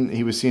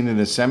seen in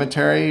a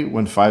cemetery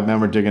when 5 men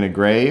were digging a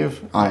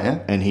grave. Oh, yeah?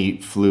 And he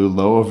flew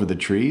low over the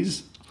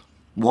trees.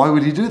 Why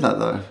would he do that,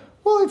 though?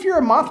 Well, if you're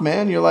a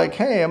Mothman, you're like,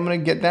 hey, I'm going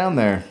to get down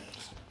there.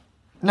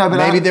 No, but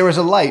maybe there was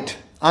a light.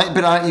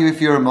 But aren't you, if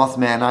you're a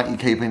Mothman, aren't you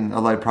keeping a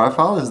low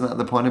profile? Isn't that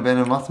the point of being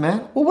a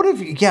Mothman? Well, but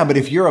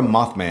if you're a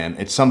Mothman,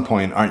 at some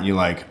point, aren't you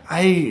like,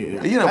 I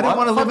don't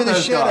want to live in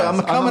this shit.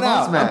 I'm coming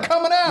out.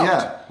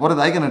 Yeah. What are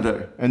they going to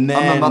do? And then,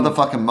 I'm a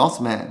motherfucking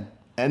Mothman.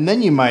 And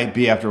then you might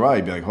be, after a while,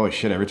 you'd be like, holy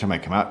shit, every time I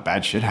come out,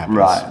 bad shit happens.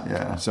 Right,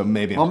 yeah. So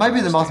maybe...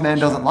 maybe the Mothman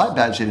doesn't like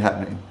bad shit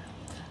happening.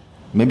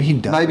 Maybe he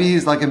does. Maybe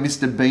he's like a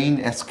Mr.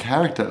 Bean-esque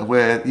character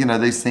where,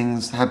 these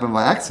things happen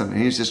by accident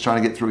and he's just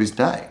trying to get through his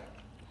day.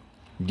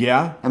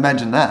 Yeah.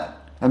 Imagine that.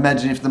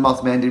 Imagine if the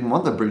Mothman didn't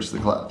want the bridge to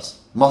collapse.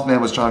 Mothman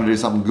was trying to do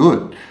something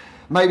good.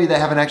 Maybe they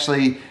haven't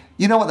actually...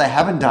 You know what they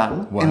haven't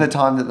done in the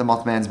time that the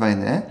Mothman's been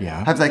there?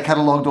 Yeah. Have they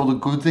catalogued all the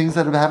good things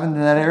that have happened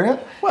in that area?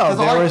 Well,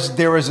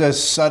 there was a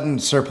sudden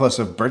surplus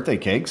of birthday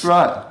cakes.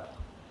 Right.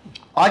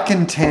 I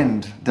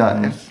contend,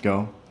 Dave.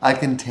 Go. I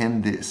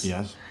contend this.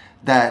 Yes.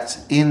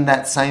 That in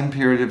that same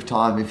period of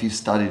time, if you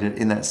studied it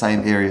in that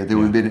same area, there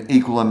would have been an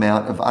equal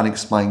amount of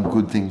unexplained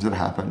good things that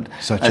happened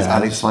as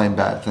unexplained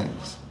bad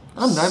things.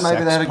 I don't know.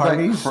 Maybe they had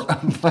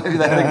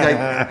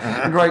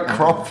a great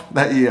crop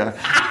that year.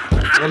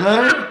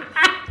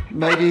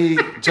 Maybe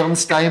John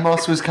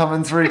Stamos was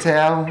coming through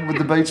town with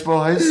the Beach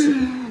Boys.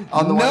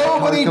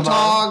 Nobody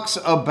talks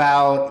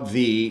about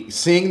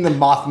seeing the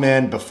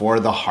Mothman before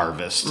the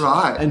harvest.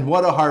 Right. And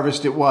what a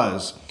harvest it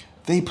was.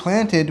 They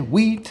planted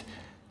wheat.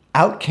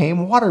 Out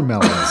came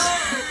watermelons.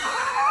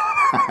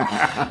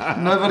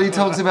 Nobody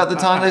talks about the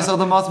time they saw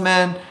the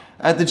Mothman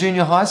at the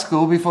junior high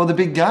school before the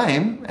big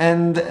game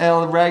and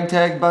our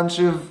ragtag bunch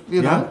of,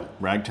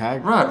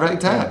 Ragtag? Right,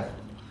 ragtag. Yeah.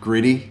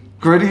 Gritty,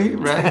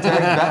 ragtag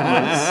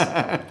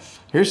battlers.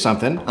 Here's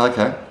something.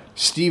 Okay.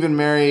 Steve and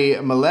Mary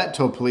Millette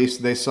told police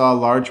they saw a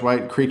large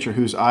white creature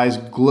whose eyes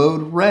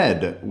glowed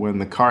red when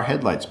the car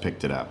headlights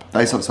picked it up.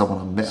 They saw someone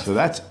on meth. So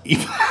that's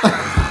evil.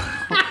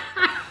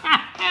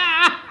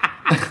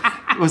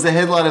 Was the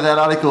headline of that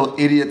article,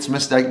 Idiots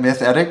Mistake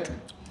Meth Addict?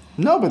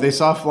 No, but they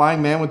saw a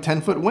flying man with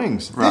 10-foot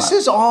wings. Right. This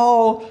is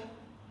all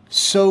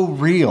so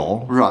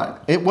real. Right.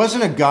 It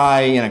wasn't a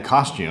guy in a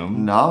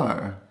costume.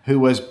 No. Who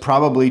was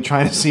probably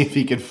trying to see if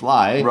he could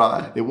fly.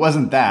 Right. It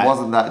wasn't that. It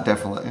wasn't that,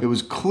 definitely. It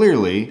was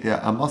clearly... Yeah,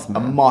 a Mothman. A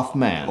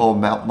Mothman. Or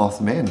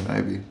Mothman,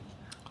 maybe.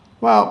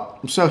 Well,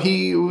 so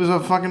he was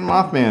a fucking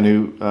Mothman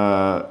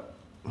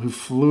who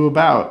flew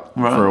about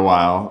for a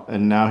while,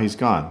 and now he's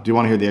gone. Do you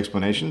want to hear the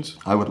explanations?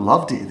 I would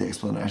love to hear the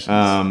explanations.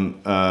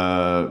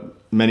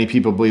 Many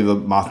people believe the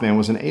Mothman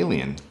was an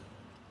alien.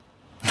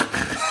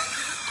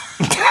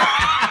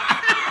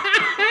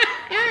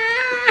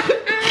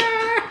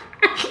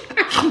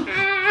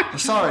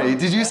 Sorry,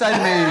 did you say to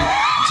me,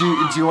 do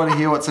you want to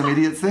hear what some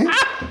idiots think?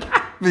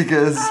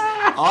 Because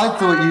I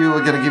thought you were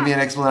going to give me an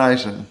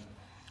explanation.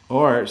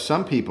 Or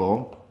some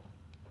people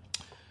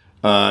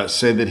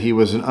say that he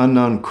was an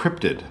unknown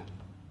cryptid.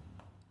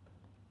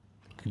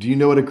 Do you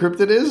know what a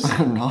cryptid is?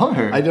 No.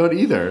 I don't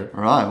either.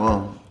 Right,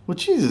 well... Well,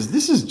 Jesus,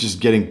 this is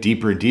just getting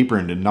deeper and deeper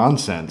into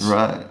nonsense.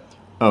 Right.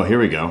 Oh, here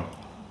we go.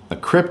 A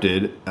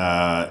cryptid,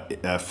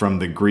 from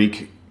the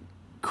Greek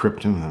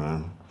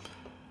cryptum,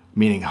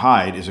 meaning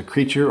hide, is a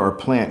creature or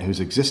plant whose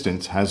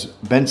existence has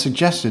been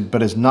suggested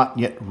but is not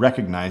yet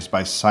recognized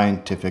by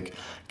scientific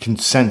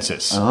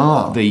consensus.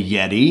 Oh. The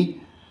Yeti,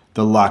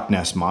 the Loch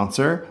Ness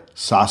Monster,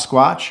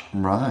 Sasquatch,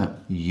 right,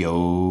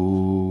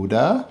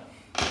 Yoda.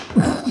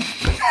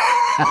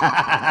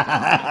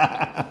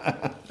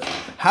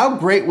 How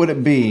great would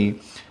it be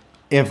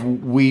if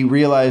we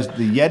realized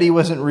the Yeti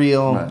wasn't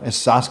real, right.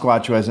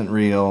 Sasquatch wasn't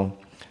real,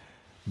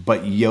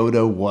 but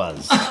Yoda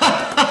was?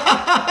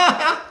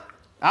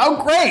 How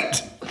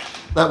great!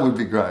 That would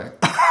be great.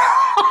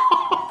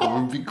 That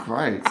would be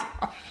great.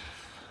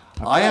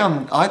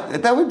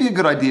 That would be a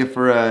good idea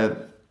for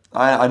a.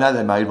 I know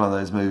they made one of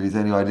those movies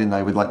anyway, didn't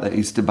they? With like the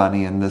Easter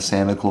Bunny and the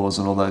Santa Claus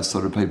and all those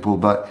sort of people.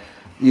 But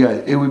yeah,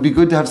 it would be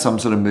good to have some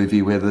sort of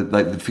movie where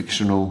the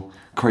fictional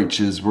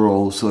creatures were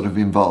all sort of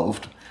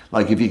involved.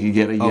 Like if you could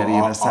get a Yeti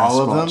and a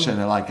Sasquatch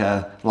and a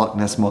Loch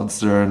Ness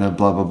monster and a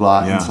blah blah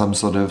blah and some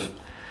sort of.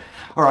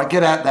 All right,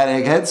 get out that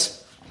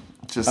eggheads.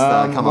 Just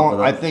come up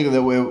with it. I think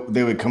that what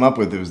they would come up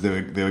with is they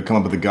would come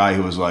up with a guy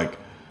who was like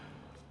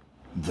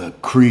the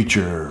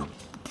creature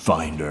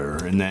finder,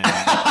 and then.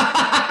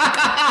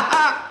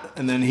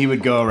 And then he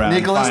would go around.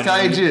 Nicolas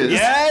Cage is.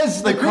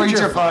 Yes, the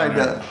creature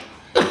finder.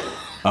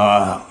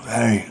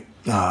 Hey,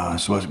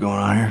 so what's going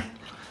on here?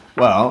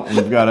 Well,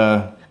 we've got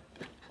a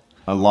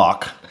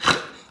lock,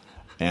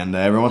 and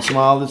every once in a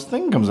while this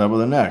thing comes up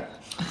with a neck.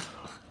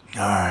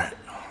 All right,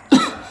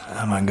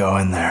 I'm gonna go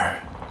in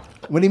there.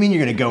 What do you mean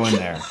you're gonna go in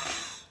there?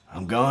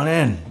 I'm going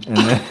in,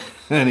 and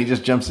then he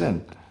just jumps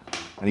in,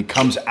 and he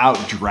comes out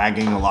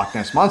dragging the Loch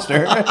Ness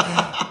monster,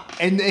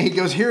 and then he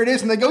goes, "Here it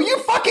is," and they go, "You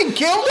fucking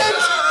killed it!"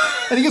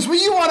 And he goes,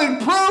 well, you wanted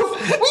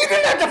proof? Well, you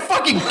didn't have to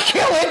fucking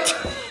kill it.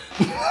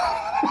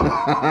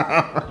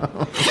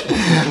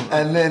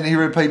 And then he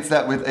repeats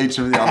that with each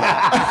of the other.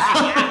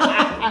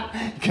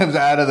 He comes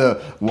out of the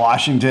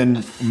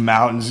Washington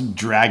mountains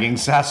dragging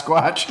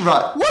Sasquatch.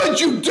 Right. What did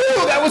you do?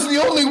 That was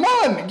the only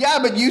one. Yeah,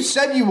 but you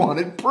said you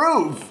wanted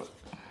proof.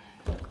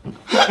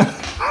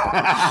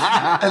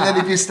 And then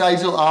if you stay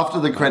till after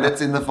the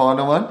credits in the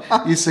final one,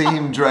 you see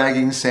him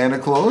dragging Santa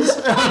Claus.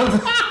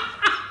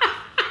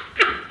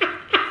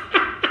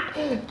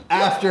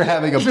 After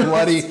having a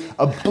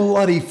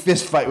bloody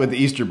fist fight with the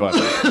Easter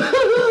Bunny.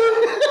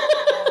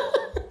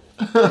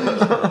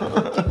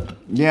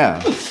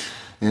 Yeah.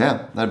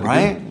 Yeah, that'd be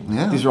right? Good.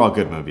 Yeah. These are all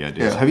good movie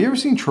ideas. Yeah. Have you ever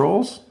seen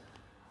Trolls?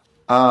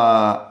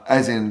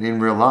 As in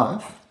real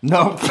life?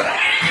 No.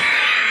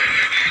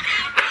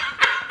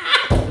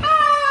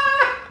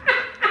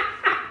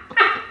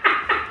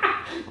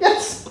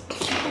 Yes.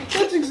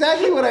 That's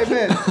exactly what I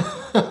meant.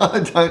 I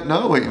don't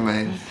know what you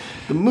mean.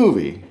 The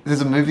movie. There's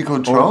a movie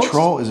called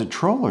Trolls? Is it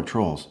Troll or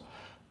Trolls?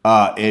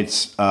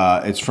 It's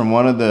from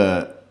one of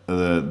the.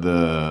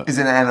 Is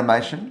it an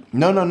animation?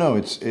 No.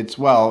 It's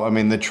well, I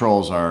mean, the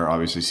trolls are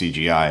obviously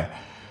CGI.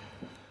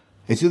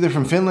 It's either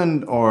from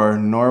Finland or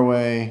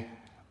Norway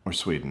or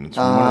Sweden. It's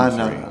from one of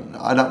the three. No.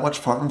 I don't watch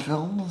foreign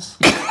films.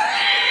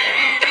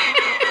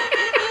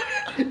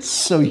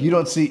 So you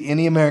don't see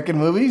any American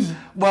movies?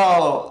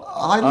 Well,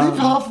 I live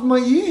half of my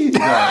year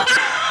here.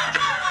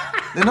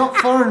 They're not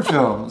foreign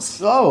films.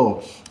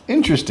 Oh,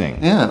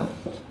 interesting. Yeah.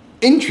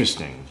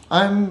 Interesting.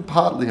 I'm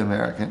partly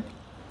American.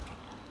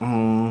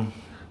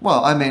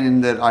 Well, I mean in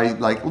that I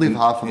live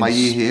half of my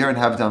year here and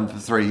have done for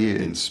 3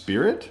 years. In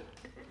spirit?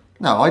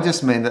 No, I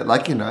just mean that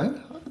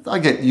I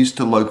get used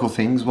to local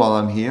things while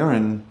I'm here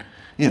and,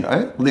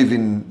 live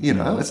in,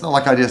 it's not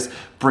like I just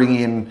bring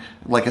in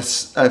like a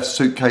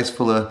suitcase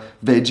full of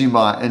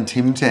Vegemite and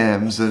Tim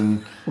Tams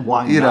and,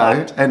 why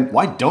not? And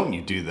why don't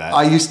you do that?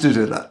 I used to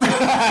do that.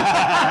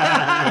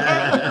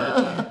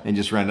 And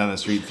just run down the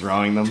street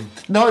throwing them?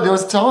 No, there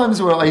was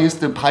times where I used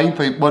to pay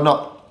people, well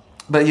not,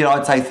 but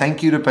I'd say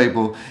thank you to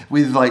people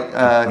with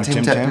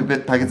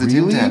packets of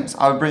Tim Tams.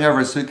 I would bring over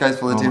a suitcase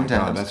full of Tim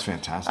Tams. God, that's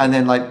fantastic. And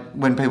then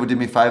when people did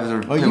me favors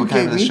or people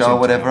came to the show or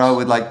whatever, I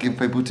would give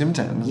people Tim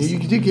Tams. Yeah,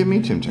 you did give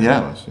me Tim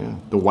Tams. Yeah.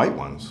 The white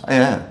ones.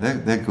 Yeah,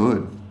 they're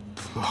good.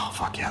 Oh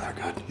fuck yeah, they're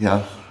good.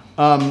 Yeah.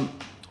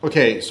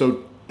 Okay,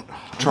 so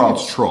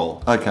Trolls.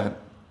 Troll. Okay.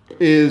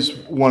 Is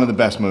one of the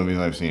best movies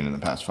I've seen in the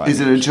past 5 years.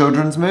 Is it a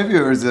children's movie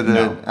or is it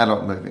an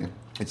adult movie?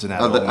 It's an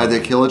adult movie. Are there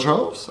killer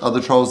trolls? Are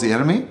the trolls the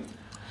enemy?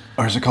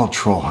 Or is it called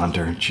Troll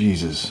Hunter?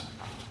 Jesus.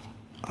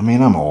 I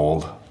mean, I'm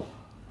old.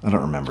 I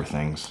don't remember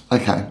things.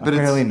 Okay. But I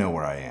barely know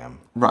where I am.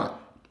 Right.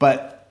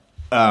 But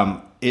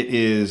it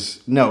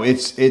is... No,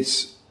 it's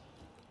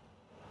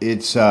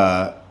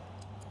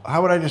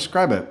how would I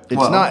describe it? It's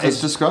not...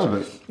 Just describe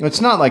it.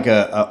 It's not like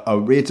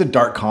it's a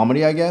dark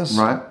comedy, I guess.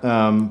 Right.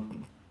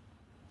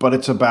 But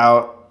it's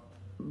about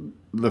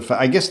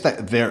I guess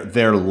that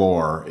their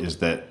lore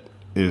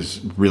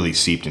is really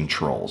seeped in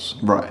trolls.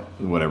 Right.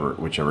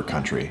 Whichever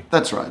country.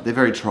 That's right. They're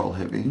very troll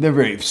heavy. They're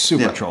very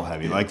super troll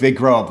heavy. Like they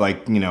grow up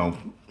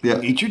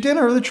eat your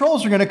dinner or the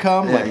trolls are going to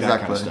come. Yeah, exactly. That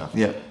kind of stuff.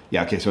 Yeah.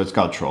 Yeah, okay, so it's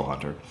called Troll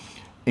Hunter.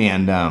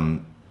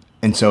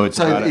 And so it's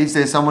is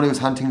there someone who's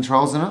hunting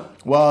trolls in it?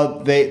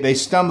 Well, they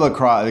stumble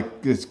across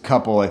this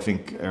couple, I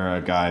think, or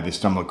a guy. They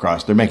stumble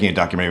across. They're making a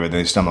documentary, but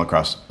they stumble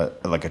across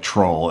a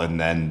troll,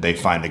 and then they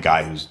find a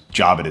guy whose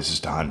job it is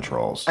to hunt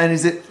trolls. And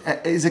is it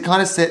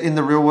kind of set in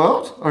the real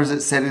world, or is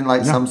it set in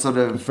some sort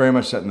of? It's very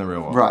much set in the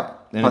real world, right?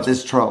 And but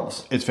there's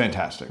trolls. It's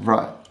fantastic,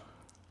 right?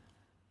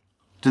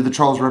 Do the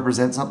trolls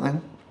represent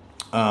something?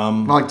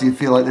 Mike, do you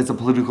feel like there's a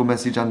political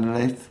message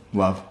underneath?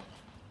 Love.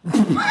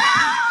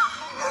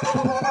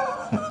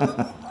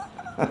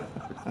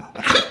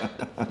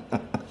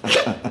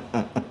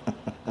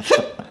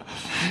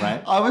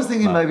 Right. I was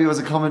thinking maybe it was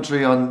a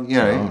commentary on,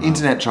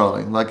 internet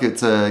trolling. Like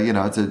it's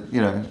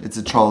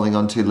a trolling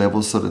on two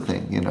levels sort of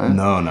thing,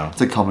 No.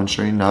 It's a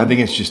commentary, no. I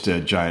think it's just a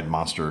giant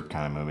monster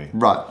kind of movie.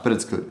 Right, but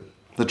it's good.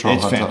 The Troll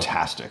It's Hunter.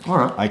 fantastic. All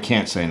right. I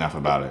can't say enough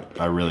about it.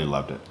 I really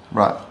loved it.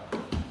 Right.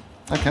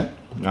 Okay.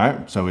 All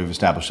right, so we've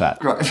established that.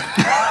 Great.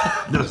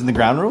 Those are the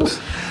ground rules?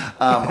 Can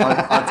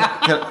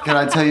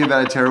I tell you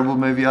about a terrible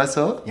movie I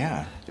saw?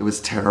 Yeah. It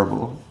was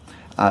terrible.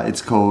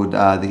 It's called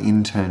The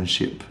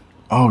Internship.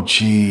 Oh,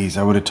 geez.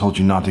 I would have told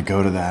you not to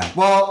go to that.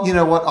 Well, you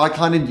know what? I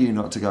kind of knew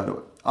not to go to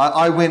it.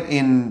 I went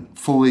in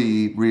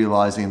fully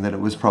realizing that it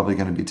was probably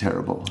going to be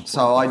terrible.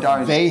 So I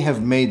don't... They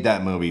have made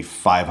that movie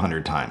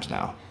 500 times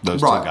now,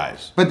 those two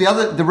guys. But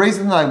the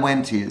reason that I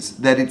went is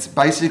that it's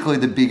basically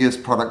the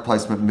biggest product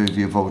placement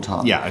movie of all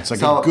time. Yeah, it's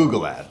like a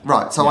Google ad.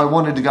 Right, so I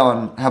wanted to go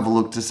and have a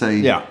look to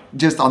see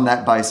just on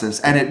that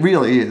basis. And it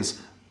really is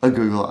a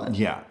Google ad.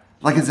 Yeah.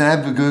 Like it's an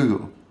ad for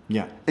Google.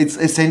 Yeah. It's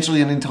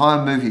essentially an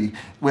entire movie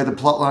where the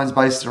plot line's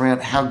based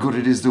around how good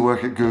it is to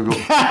work at Google.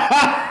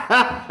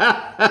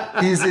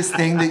 Here's this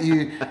thing that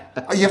you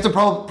have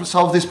to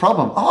solve this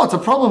problem. Oh, it's a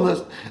problem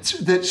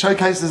that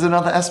showcases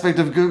another aspect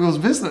of Google's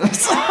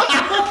business.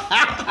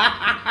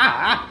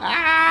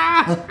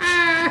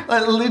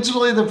 Like,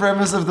 literally the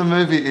premise of the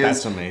movie is...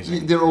 That's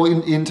amazing. They're all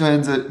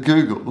interns at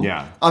Google.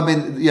 Yeah. I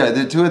mean,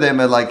 the two of them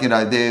are like,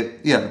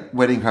 they're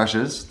wedding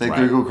crashers. They're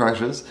Google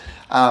crashers.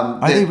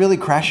 Are they really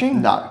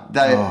crashing? No.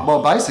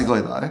 Well,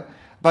 basically, though.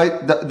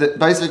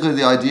 Basically,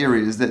 the idea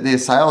is that their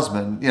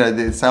salesmen,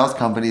 their sales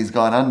company's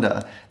gone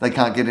under. They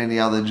can't get any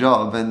other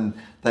job, and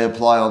they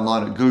apply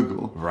online at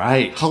Google.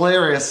 Right.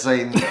 Hilarious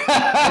scene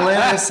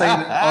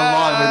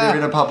online where they're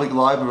in a public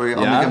library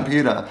on the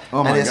computer.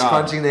 Oh my and they're God.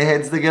 scrunching their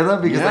heads together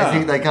because they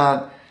think they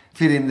can't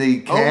fit in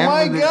the cam. Oh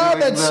my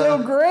God, that's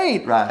so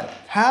great. Right.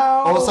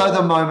 How? Also,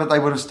 the moment they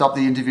would have stopped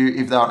the interview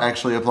if they were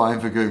actually applying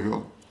for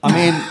Google. I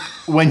mean,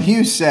 when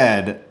you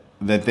said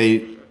that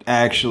they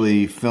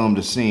actually filmed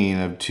a scene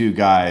of two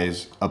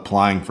guys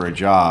applying for a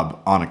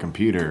job on a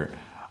computer,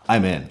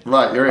 I'm in.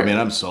 Right, you're in. I mean,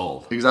 I'm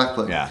sold.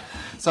 Exactly. Yeah.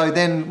 So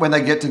then when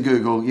they get to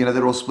Google,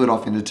 they're all split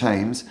off into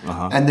teams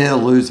and they're the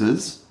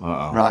losers.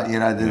 Uh-oh. Right,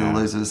 they're the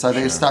losers. So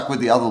they're stuck with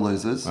the other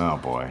losers. Oh,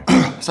 boy.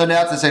 So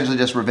now it's essentially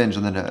just Revenge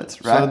of the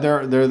Nerds, right? So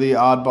they're the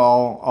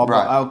oddball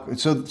right. out.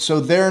 So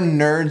they're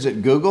nerds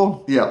at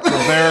Google? Yeah. So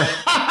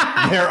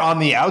they're on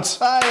the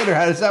outside, or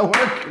how does that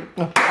work?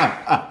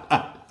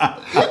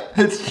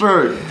 It's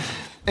true.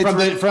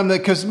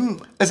 Because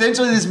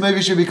essentially this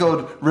movie should be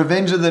called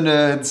Revenge of the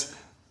Nerds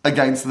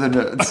Against the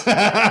Nerds.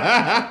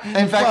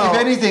 In fact,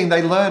 if anything,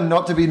 they learn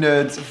not to be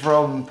nerds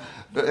from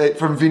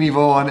Vinnie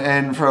Vaughn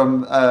and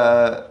from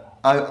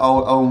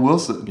Owen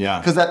Wilson. Yeah.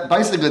 Because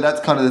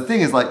that's kind of the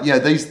thing is like,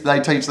 they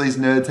teach these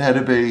nerds how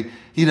to be,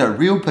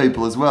 real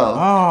people as well.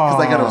 Because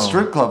they go to a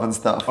strip club and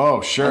stuff.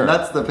 Oh, sure. And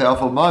that's the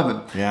powerful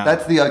moment. Yeah.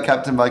 That's the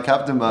Captain by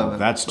Captain moment.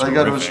 That's They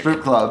go to a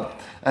strip club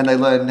and they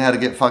learn how to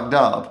get fucked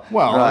up.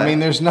 Well, right? I mean,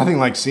 there's nothing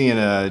like seeing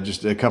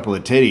just a couple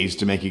of titties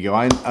to make you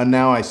go,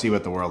 now I see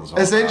what the world is all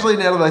Essentially,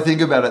 about. now that I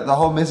think about it, the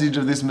whole message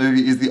of this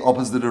movie is the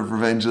opposite of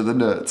Revenge of the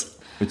Nerds.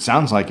 It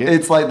sounds like it.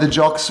 It's like the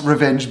jocks'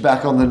 revenge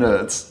back on the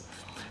nerds.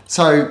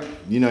 So...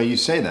 you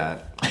say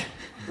that.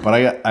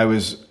 But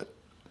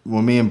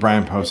when me and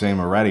Brian Posehn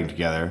were writing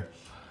together,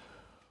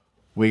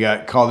 we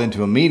got called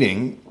into a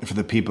meeting for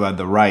the people who had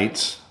the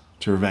rights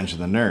to Revenge of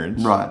the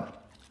Nerds. Right.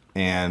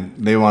 And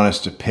they want us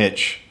to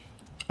pitch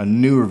a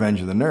new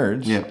Revenge of the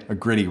Nerds. Yeah. A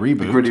gritty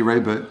reboot. A gritty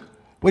reboot.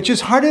 Which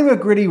is hard to do a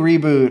gritty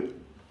reboot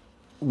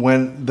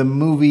when the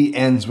movie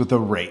ends with a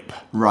rape.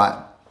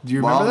 Right. Do you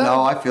remember that?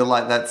 No, I feel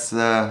like that's...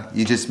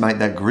 you just make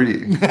that gritty.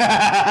 You do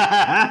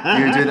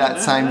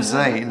that same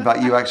scene,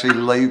 but you actually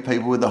leave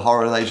people with the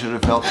horror they should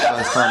have felt the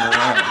first time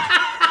around.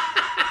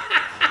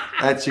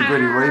 That's your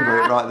gritty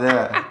reboot right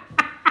there.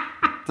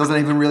 Doesn't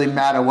even really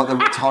matter what the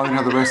tone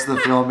of the rest of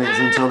the film is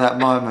until that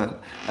moment.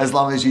 As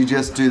long as you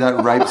just do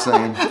that rape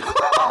scene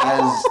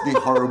as the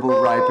horrible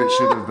rape it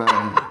should have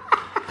been.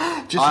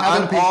 Just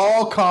having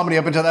all comedy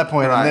up until that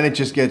point, right. And then it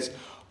just gets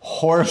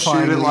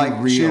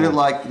horrifyingly real. Shoot it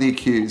like The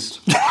Accused.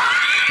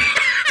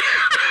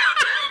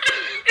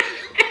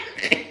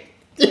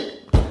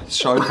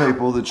 Show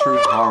people the true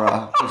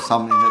horror of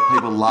something that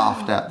people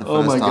laughed at the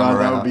first time around. Oh my God,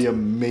 that would be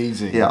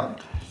amazing. Yeah.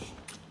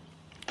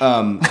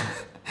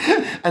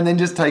 And then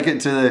just take it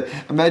to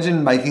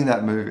imagine making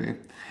that movie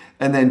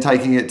and then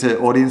taking it to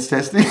audience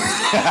testing.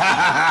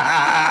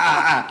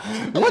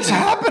 What's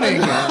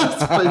happening?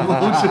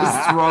 People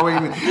just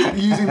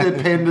using their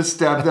pen to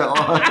stab their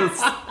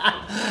eyes.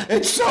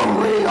 It's so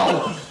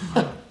real.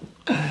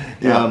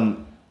 Yeah.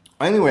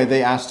 Anyway,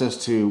 they asked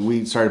us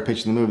we started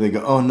pitching the movie. They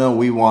go, oh no,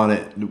 we want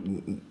it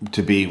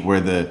to be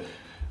where the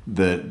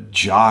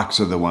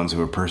jocks are the ones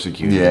who are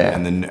persecuted. Yeah.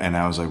 And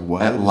I was like,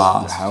 what? At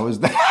last. How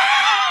is that?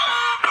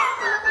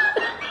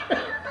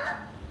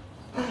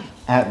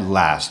 At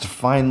last.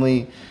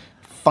 Finally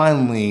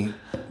finally...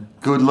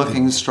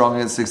 Good-looking, strong,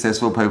 and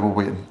successful people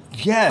win.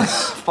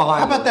 Yes.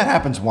 How about that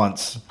happens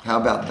once? How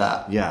about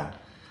that? Yeah.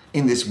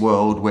 In this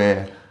world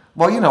where,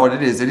 well, you know what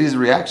it is. It is a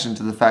reaction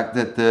to the fact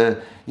that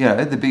the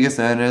biggest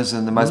earners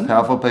and the most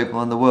powerful people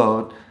in the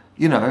world,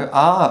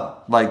 are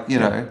like,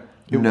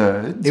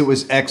 nerds. It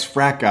was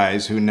ex-frat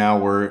guys who now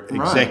were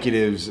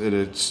executives at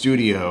a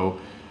studio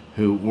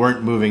who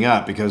weren't moving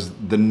up because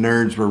the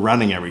nerds were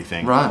running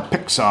everything. Right.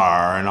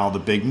 Pixar and all the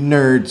big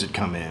nerds that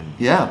come in.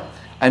 Yeah.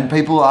 And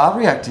people are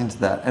reacting to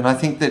that. And I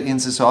think that in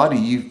society,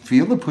 you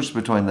feel the push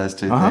between those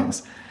two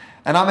things.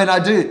 And I mean, I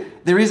do.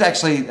 There is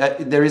actually,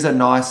 there is a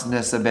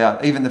niceness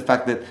about even the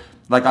fact that,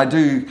 like, I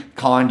do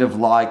kind of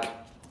like,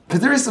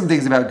 because there is some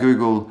things about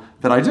Google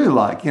that I do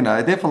like,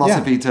 their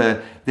philosophy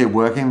to their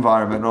work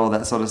environment and all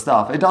that sort of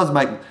stuff. It does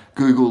make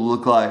Google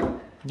look like,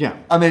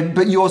 I mean,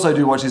 but you also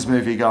do watch this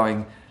movie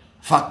going,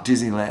 fuck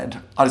Disneyland.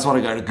 I just want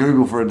to go to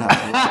Google for a day.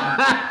 We've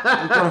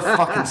got a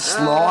fucking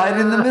slide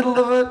in the middle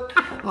of it.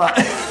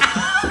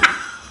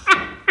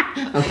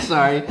 I'm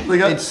sorry.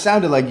 It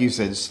sounded like you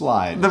said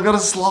slide. They've got a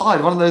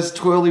slide, one of those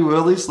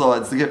twirly-whirly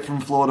slides to get from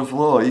floor to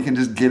floor. You can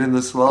just get in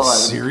the slide.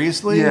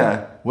 Seriously?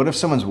 Yeah. What if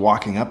someone's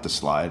walking up the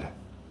slide?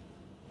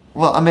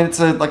 Well, I mean, it's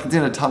in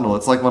a tunnel.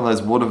 It's like one of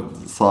those water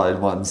slide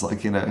ones,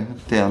 like,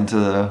 down to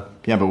the...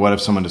 Yeah, but what if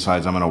someone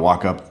decides I'm going to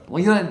walk up...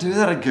 Well, you don't do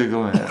that at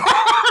Google, man.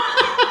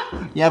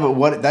 Yeah,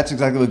 but that's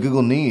exactly what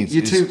Google needs.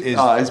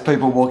 Is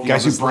people walking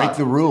guys who break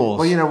the rules.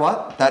 Well, you know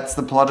what? That's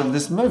the plot of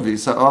this movie.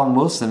 So Owen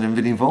Wilson and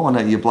Vinnie Vaughn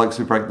are your blokes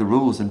who break the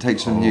rules and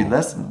teach them new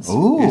lessons.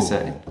 Ooh. You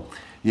see.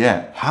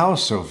 Yeah. How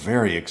so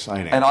very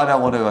exciting. And I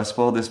don't want to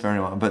spoil this for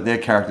anyone, but their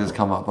characters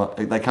come out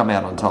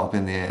on top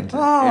in the end.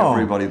 Oh.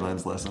 Everybody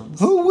learns lessons.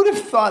 Who would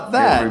have thought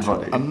that?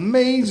 Everybody.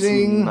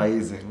 Amazing. It's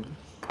amazing.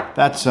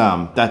 That's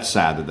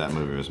sad that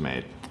movie was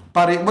made.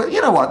 But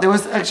you know what?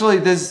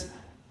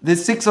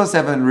 There's 6 or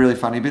 7 really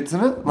funny bits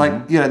in it.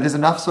 Like, there's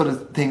enough sort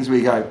of things where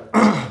you go,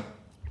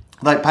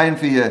 like paying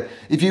for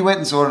if you went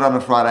and saw it on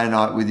a Friday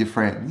night with your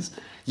friends,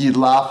 you'd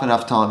laugh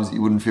enough times that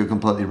you wouldn't feel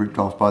completely ripped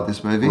off by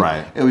this movie.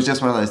 Right. It was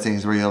just one of those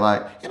things where you're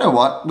like, you know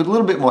what, with a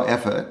little bit more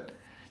effort,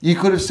 you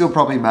could have still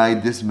probably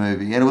made this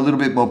movie and a little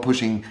bit more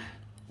pushing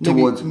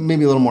towards...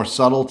 Maybe a little more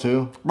subtle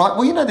too. Right,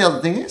 well, the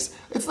other thing is,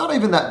 it's not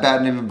even that bad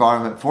an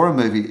environment for a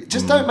movie.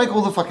 Just don't make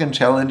all the fucking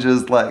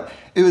challenges like...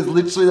 It was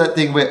literally that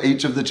thing where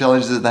each of the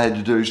challenges that they had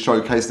to do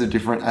showcased a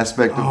different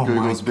aspect of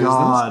Google's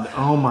business.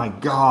 Oh my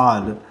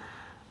God.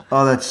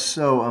 Oh, that's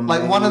so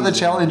amazing. Like one of the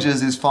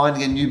challenges is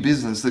finding a new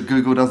business that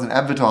Google doesn't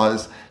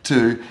advertise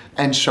to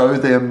and show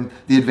them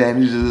the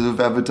advantages of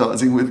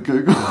advertising with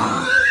Google.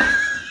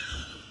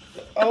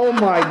 Oh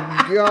my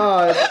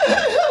God.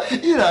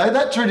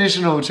 That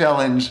traditional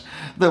challenge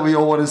that we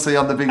all want to see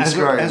on the big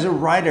screen. As a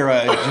writer,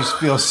 I just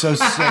feel so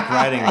sick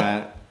writing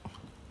that.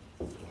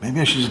 Maybe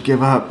I should just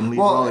give up and leave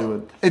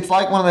Hollywood. It's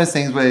like one of those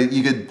things where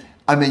you could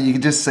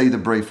just see the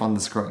brief on the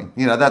screen.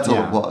 That's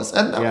all it was.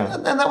 And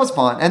that was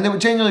fine. And there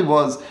genuinely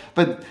was.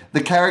 But the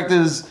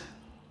characters,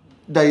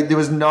 they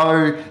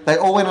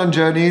all went on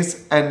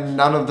journeys and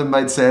none of them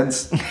made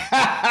sense. Well,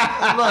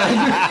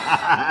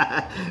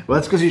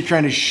 that's because he's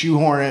trying to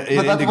shoehorn it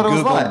into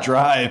Google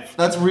Drive.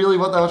 That's really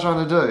what they were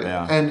trying to do.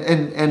 Yeah.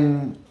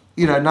 And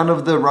none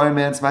of the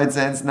romance made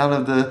sense. None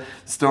of the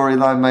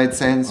storyline made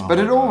sense. But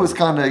it all was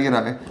kind of,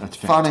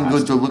 fun and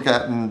good to look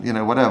at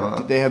and, whatever.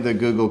 Did they have the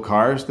Google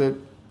cars that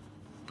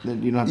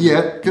you don't have to...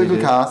 Yeah, Google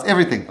cars,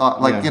 everything.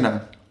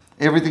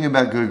 Everything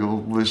about Google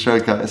was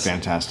showcased.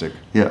 Fantastic.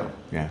 Yeah.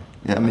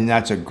 I mean,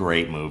 that's a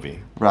great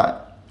movie. Right.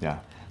 Yeah.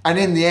 And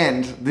in the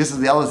end, this is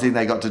the other thing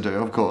they got to do,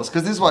 of course,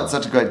 because this is why it's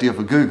such a great deal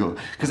for Google.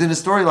 Because in a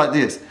story like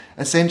this,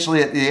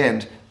 essentially at the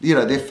end,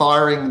 they're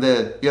firing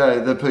the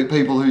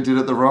people who did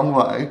it the wrong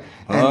way,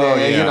 and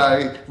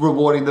they're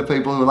rewarding the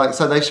people who are like.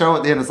 So they show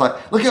at the end, it's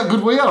like, look how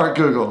good we are at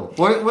Google.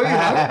 This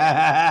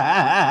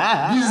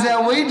is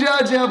how we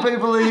judge our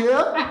people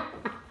here.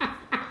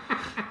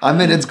 I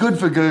mean, it's good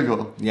for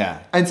Google. Yeah.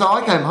 And so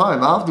I came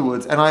home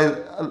afterwards, and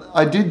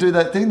I did do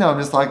that thing though.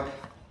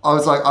 I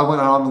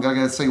went on and going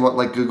to see what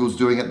Google's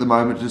doing at the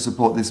moment to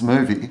support this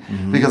movie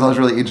because I was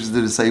really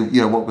interested to see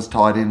what was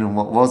tied in and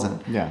what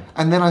wasn't. Yeah.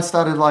 And then I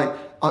started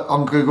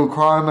on Google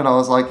Chrome and I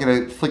was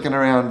flicking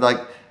around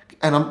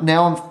and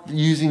I'm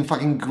using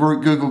fucking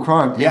Google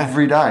Chrome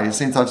every day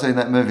since I've seen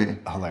that movie.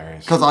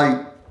 Hilarious. Because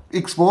I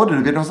explored it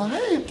a bit and I was like,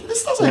 hey,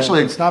 this does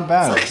actually... It's not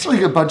bad. It's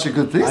actually a bunch of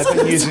good things. I've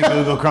been using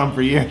Google Chrome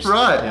for years.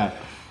 Right. Yeah.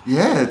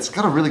 Yeah, it's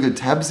got a really good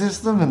tab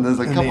system and there's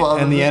a couple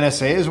other... And the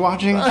NSA is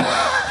watching? Well,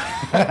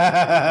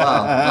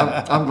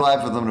 I'm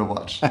glad for them to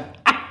watch.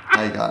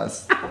 Hey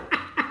guys,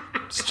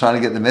 just trying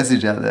to get the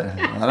message out there.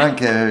 I don't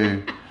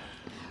care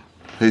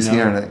who's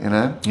hearing it.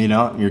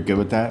 You're good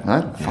with that.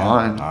 No,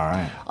 fine. All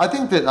right. I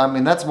think that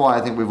that's why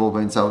I think we've all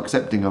been so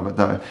accepting of it,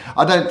 though.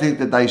 I don't think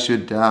that they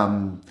should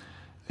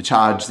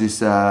charge this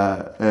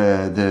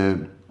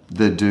the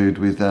dude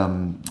with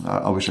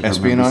I wish I could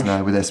remember his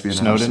name, with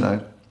espionage.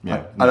 Snowden.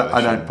 Yeah,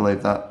 I don't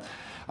believe that.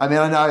 I mean,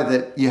 I know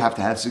that you have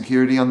to have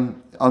security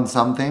on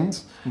some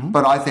things,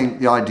 but I think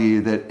the idea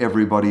that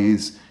everybody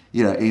is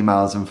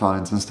emails and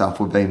phones and stuff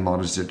were being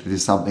monitored. It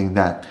is something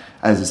that,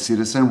 as a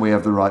citizen, we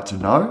have the right to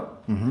know.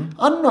 Mm-hmm.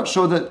 I'm not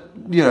sure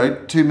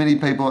that, too many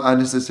people are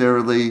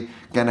necessarily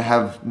going to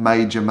have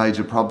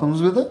major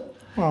problems with it.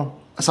 Well,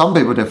 some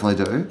people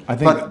definitely do. I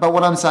think, but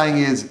what I'm saying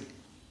is,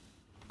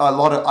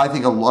 I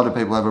think a lot of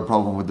people have a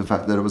problem with the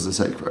fact that it was a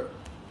secret.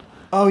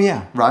 Oh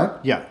yeah. Right?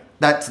 Yeah.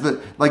 That's a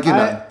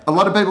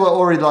lot of people are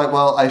already like,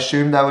 well, I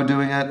assumed they were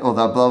doing it, or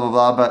they're blah, blah,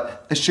 blah.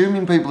 But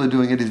assuming people are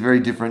doing it is very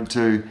different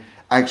to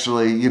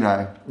actually,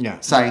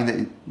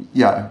 saying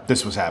that,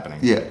 this was happening.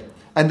 Yeah.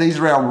 And these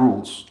are our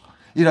rules.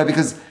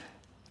 Because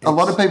a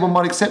lot of people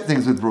might accept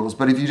things with rules,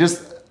 but if you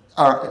just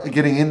are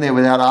getting in there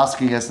without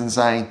asking us and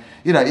saying,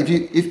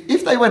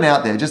 if they went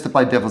out there just to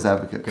play devil's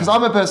advocate, because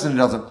I'm a person who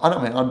doesn't,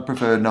 I'd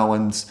prefer no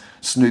one's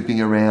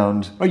snooping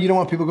around. Oh, you don't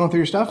want people going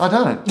through your stuff? I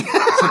don't,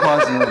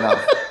 surprisingly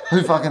enough.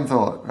 Who fucking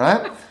thought,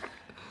 right?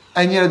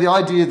 And, the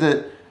idea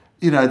that,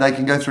 they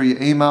can go through your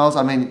emails.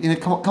 I mean, in a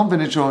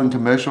confidential and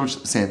commercial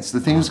sense, the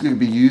things that could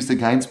be used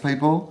against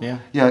people, in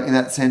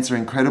that sense are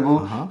incredible.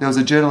 Uh-huh. There was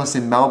a journalist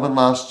in Melbourne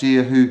last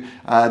year who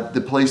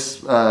the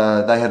police,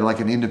 they had like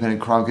an independent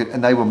crime kit,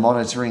 and they were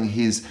monitoring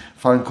his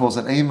phone calls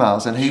and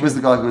emails. And he was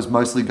the guy who was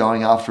mostly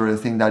going after a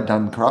thing they'd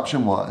done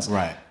corruption-wise.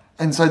 Right.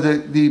 And so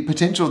the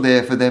potential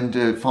there for them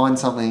to find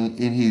something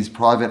in his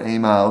private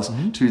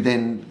emails to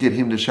then get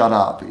him to shut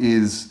up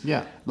is...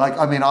 Yeah.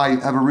 I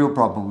have a real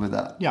problem with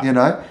that. Yeah. And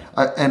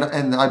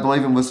I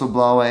believe in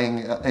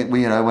whistleblowing,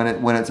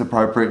 when it's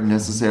appropriate and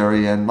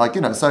necessary, and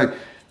so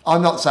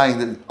I'm not saying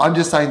that. I'm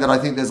just saying that I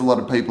think there's a lot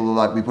of people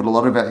who we put a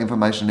lot of our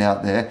information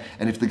out there,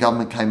 and if the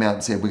government came out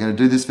and said we're going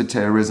to do this for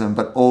terrorism,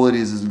 but all it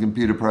is a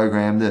computer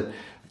program that,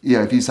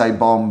 if you say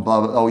bomb,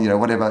 blah blah,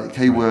 whatever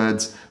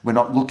keywords, we're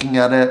not looking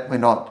at it, we're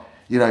not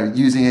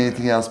using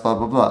anything else, blah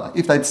blah blah.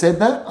 If they'd said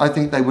that, I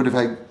think they would have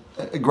had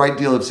a great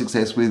deal of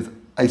success with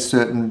a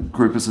certain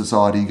group of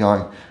society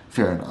going,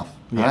 fair enough,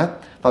 right?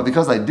 But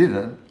because they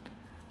didn't,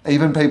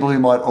 even people who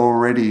might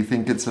already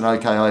think it's an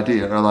okay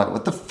idea are like,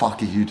 what the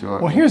fuck are you doing?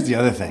 Well, here's the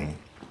other thing.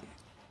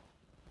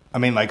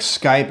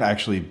 Skype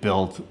actually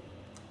built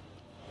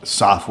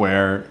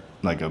software,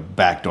 like a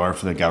backdoor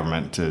for the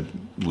government to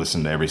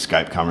listen to every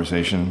Skype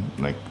conversation.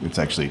 It's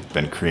actually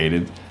been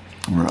created.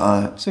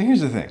 Right. So here's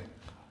the thing.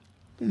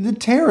 The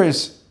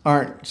terrorists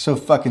aren't so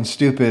fucking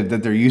stupid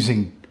that they're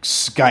using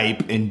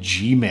Skype and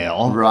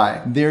Gmail.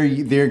 Right.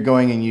 They're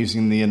going and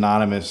using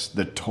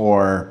the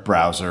Tor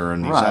browser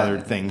and these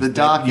other things. The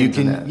dark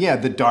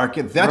internet. The dark.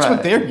 That's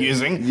what they're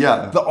using.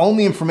 Yeah. The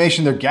only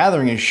information they're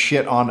gathering is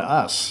shit on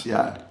us.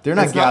 Yeah. They're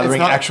not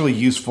gathering actually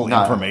useful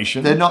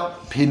information. They're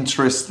not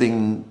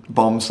Pinteresting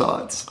bomb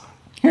sites.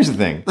 Here's the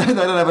thing. They don't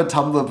have a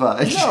Tumblr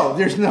page. No,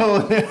 there's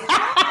no...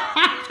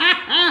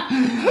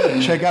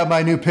 Check out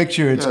my new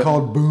picture. It's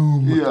called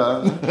Boom.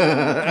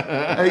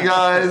 Yeah. Hey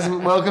guys,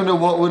 welcome to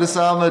What Would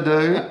Osama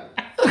Do?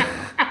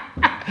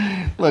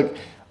 Look,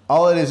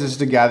 all it is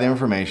to gather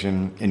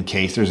information in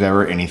case there's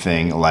ever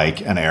anything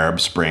like an Arab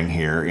Spring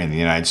here in the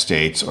United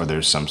States, or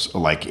there's some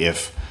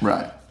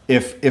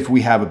if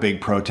we have a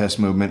big protest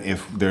movement,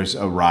 if there's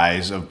a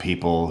rise of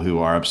people who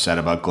are upset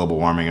about global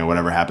warming or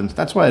whatever happens,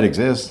 that's why it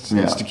exists.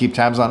 It's to keep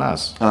tabs on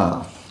us.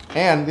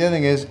 And the other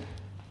thing is,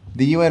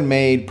 the UN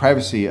made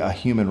privacy a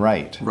human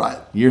right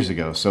years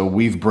ago, so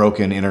we've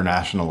broken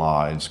international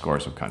law in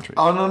scores of countries.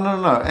 Oh,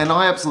 no. And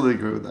I absolutely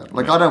agree with that.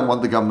 I don't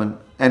want the government...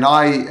 And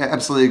I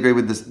absolutely agree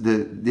with this,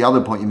 the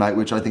other point you make,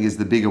 which I think is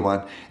the bigger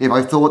one. If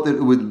I thought that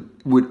it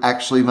would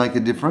actually make a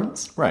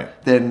difference,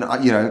 then,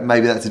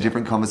 maybe that's a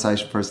different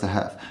conversation for us to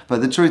have.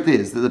 But the truth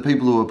is that the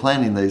people who are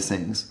planning these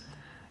things,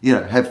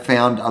 have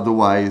found other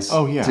ways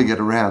to get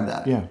around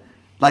that. Yeah.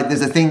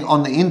 There's a thing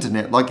on the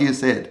internet, like you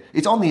said.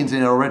 It's on the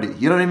internet already.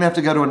 You don't even have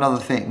to go to another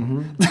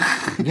thing.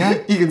 Mm-hmm.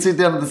 Yeah. You can sit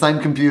down at the same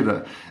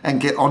computer and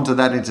get onto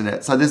that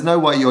internet. So there's no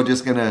way you're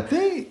just going to,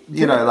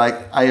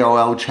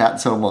 AOL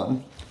chat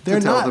someone. They're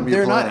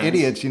not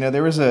idiots.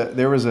 There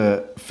was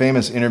a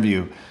famous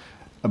interview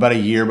about a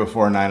year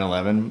before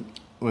 9/11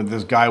 when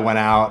this guy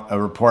a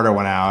reporter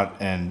went out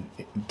and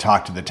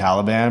talked to the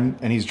Taliban,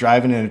 and he's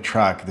driving in a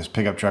truck, this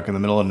pickup truck in the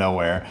middle of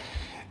nowhere,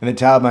 and the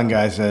Taliban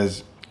guy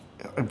says,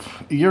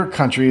 your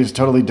country is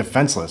totally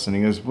defenseless. And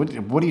he goes,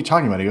 what are you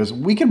talking about? He goes,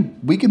 we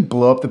could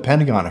blow up the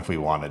Pentagon if we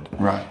wanted.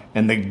 Right.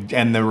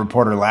 And the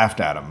reporter laughed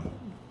at him.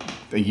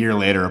 A year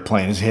later, a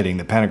plane is hitting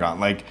the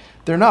Pentagon.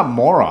 They're not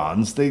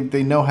morons.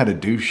 They know how to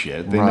do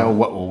shit. They know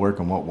what will work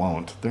and what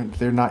won't.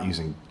 They're not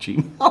using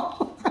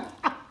Gmail.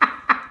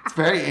 It's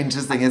very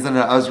interesting, isn't it?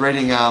 I was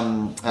reading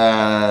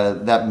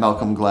that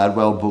Malcolm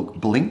Gladwell book,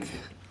 Blink.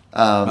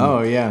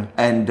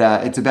 And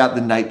it's about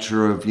the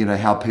nature of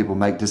how people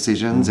make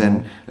decisions,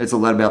 and it's a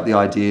lot about the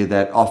idea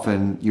that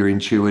often your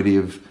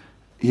intuitive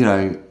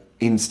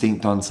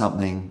instinct on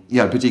something,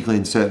 particularly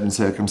in certain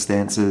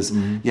circumstances,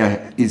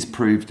 is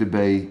proved to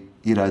be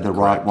the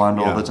right one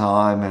all the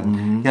time.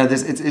 And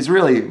it's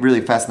really,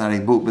 really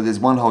fascinating book. But there's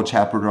one whole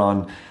chapter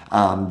on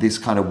this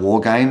kind of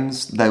war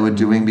games they were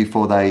doing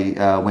before they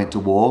went to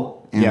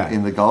war.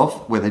 in the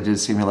Gulf, where they did a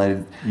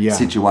simulated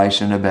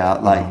situation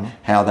about like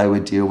how they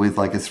would deal with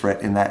like a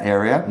threat in that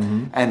area.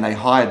 And they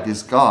hired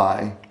this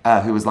guy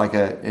who was like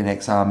an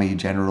ex-army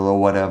general or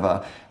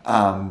whatever.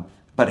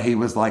 But he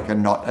was like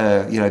not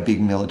a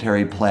big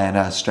military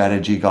planner,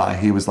 strategy guy.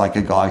 He was like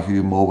a guy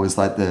who more was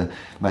like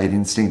made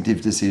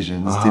instinctive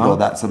decisions, did all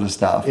that sort of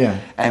stuff. Yeah.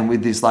 And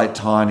with this like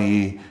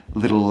tiny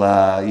little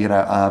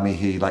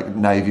army, like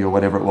Navy or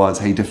whatever it was,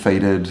 he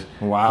defeated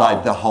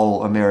like the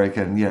whole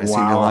American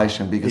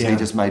simulation because he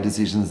just made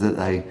decisions that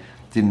they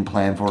didn't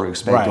plan for or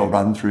expect or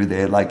run through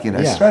their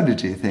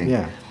strategy thing.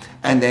 Yeah.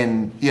 And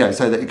then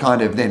so that it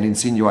kind of then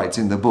insinuates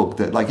in the book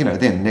that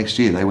then next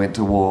year they went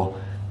to war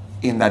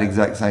in that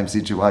exact same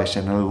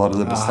situation, and a lot of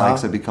the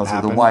mistakes are because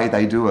of the way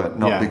they do it,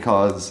 not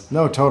because...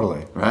 No,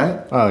 totally.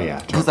 Right? Oh,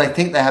 yeah. Because they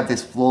think they have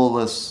this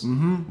flawless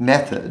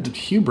method.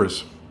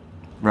 Hubris.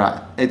 Right.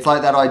 It's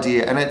like that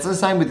idea, and it's the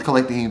same with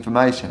collecting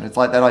information. It's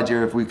like that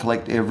idea, if we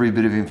collect every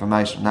bit of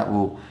information, that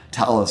will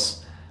tell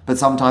us. But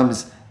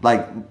sometimes,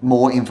 like,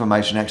 more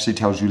information actually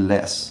tells you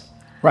less.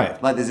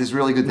 Right. Like, there's this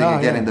really good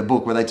thing in the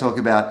book where they talk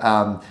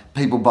about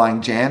people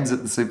buying jams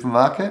at the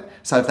supermarket.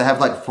 So if they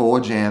have, like, 4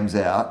 jams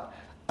out,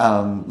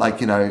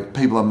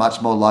 people are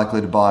much more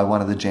likely to buy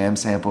one of the jam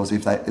samples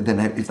if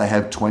they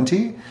have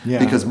 20,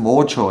 because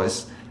more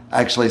choice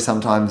actually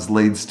sometimes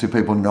leads to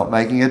people not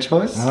making a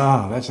choice.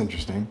 Oh, that's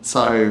interesting.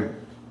 So,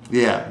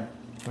 yeah.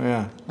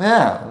 Yeah.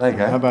 Yeah, there you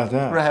go. How about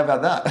that? How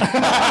about that?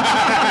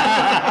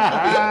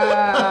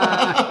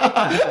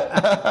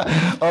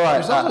 All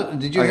right.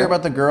 Did you hear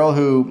about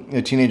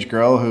a teenage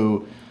girl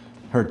who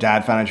her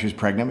dad found out she was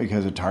pregnant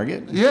because of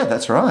Target? Yeah,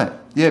 that's right.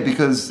 Yeah,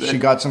 because she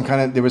got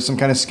there was some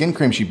kind of skin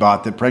cream she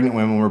bought that pregnant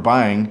women were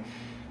buying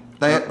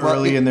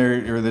early in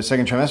their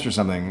second trimester or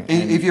something.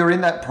 If you're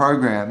in that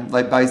program,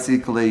 they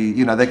basically,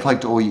 they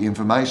collect all your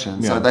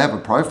information. So they have a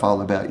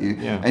profile about you.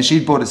 Yeah. And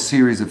she'd bought a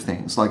series of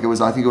things. Like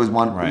I think it was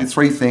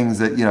 3 things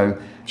that,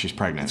 she's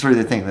pregnant. Through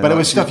the thing. But it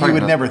was stuff you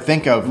would never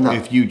think of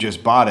if you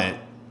just bought it.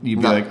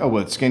 You'd be like, oh,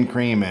 well, it's skin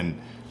cream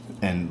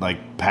and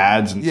like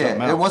pads and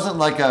something else. It wasn't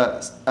like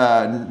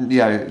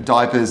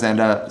diapers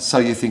and so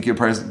you think you're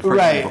pregnant.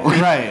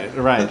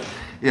 Right.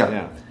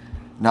 Yeah.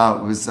 No,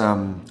 it was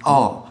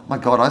oh my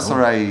God, I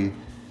saw a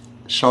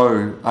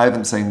show. I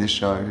haven't seen this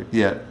show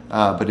yet,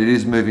 but it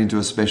is moving to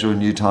a special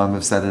new time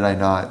of Saturday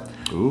night.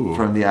 Ooh.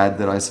 From the ad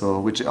that I saw,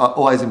 which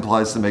always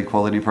implies to me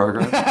quality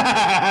program.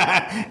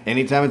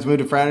 Anytime it's moved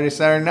to Friday to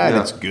Saturday night,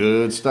 it's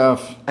good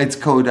stuff. It's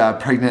called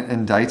Pregnant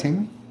and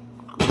Dating.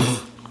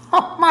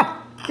 Oh my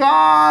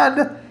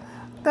God,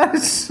 that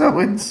is so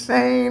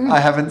insane. I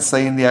haven't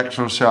seen the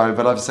actual show,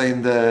 but I've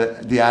seen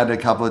the ad a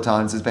couple of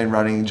times. It's been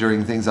running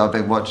during things I've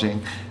been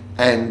watching.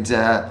 And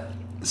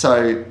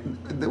so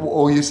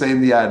all you see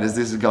in the ad is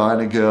this guy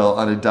and a girl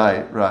on a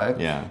date, right?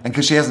 Yeah. And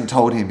because she hasn't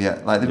told him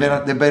yet. Like they've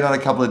been on a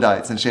couple of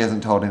dates and she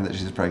hasn't told him that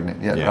she's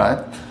pregnant yet,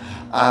 right?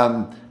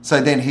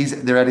 So then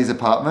they're at his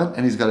apartment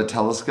and he's got a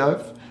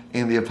telescope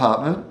in the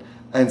apartment.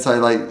 And so,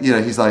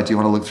 he's like, do you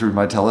want to look through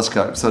my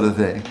telescope sort of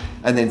thing?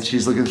 And then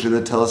she's looking through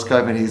the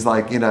telescope and he's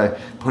like,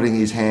 putting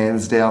his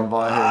hands down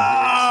by her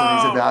hips and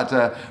he's about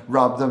to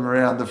rub them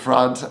around the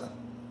front.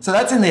 So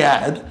that's in the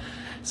ad.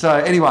 So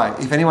anyway,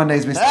 if anyone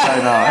needs me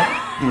Saturday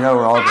night, you know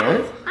where I'll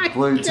go.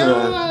 Glued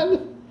to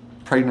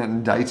Pregnant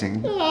and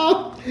Dating.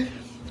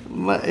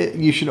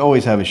 You should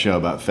always have a show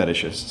about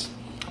fetishists.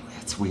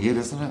 It's weird,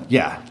 isn't it?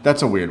 Yeah,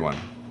 that's a weird one.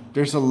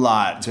 There's a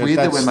lot. It's weird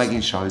that we're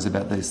making shows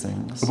about these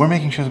things. We're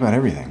making shows about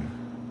everything.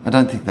 I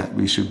don't think that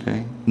we should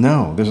be.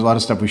 No, there's a lot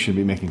of stuff we should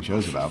be making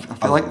shows about. I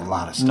feel like a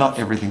lot of stuff. Not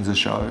everything's a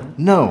show.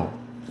 No,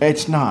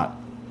 it's not.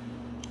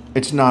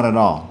 It's not at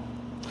all.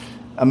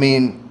 I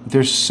mean,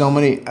 there's so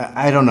many.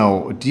 I don't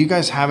know. Do you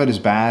guys have it as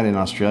bad in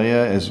Australia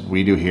as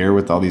we do here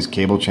with all these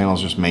cable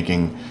channels just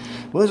making?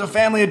 Well, there's a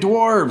family of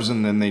dwarves,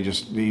 and then they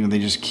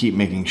just keep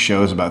making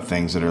shows about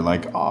things that are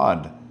like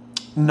odd.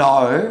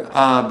 No,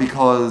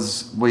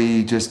 because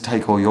we just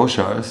take all your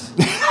shows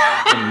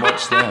and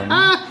watch them.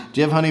 Do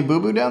you have Honey Boo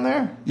Boo down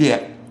there?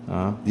 Yeah.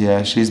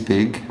 Yeah, she's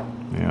big.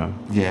 Yeah.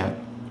 Yeah.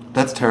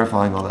 That's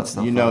terrifying, all that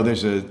stuff.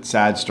 There's a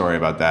sad story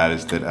about that,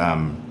 is that...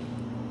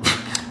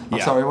 I'm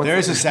sorry,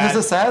 there's a sad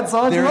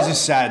side There is a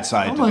sad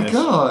side to this. Oh my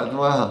God,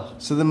 wow.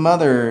 So the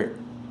mother,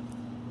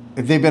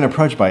 they've been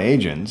approached by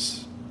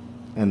agents,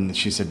 and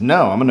she said,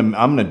 no, I'm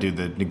gonna do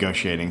the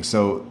negotiating.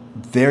 So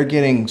they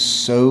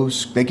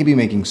could be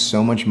making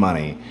so much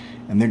money,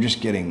 and they're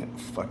just getting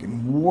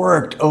fucking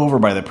worked over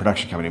by the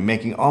production company,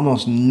 making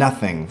almost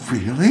nothing.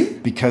 Really?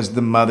 Because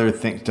the mother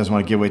doesn't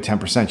want to give away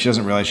 10%. She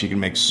doesn't realize she can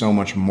make so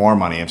much more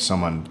money if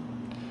someone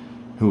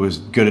who was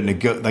good at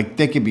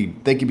they could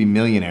be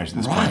millionaires at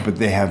this point, but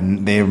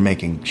they're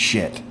making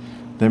shit.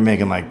 They're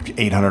making like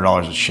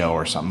 $800 a show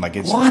or something. Like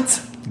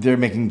what? They're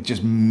making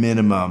just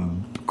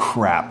minimum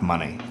crap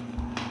money.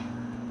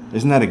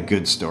 Isn't that a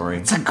good story?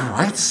 It's a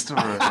great story.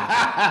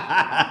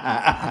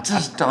 I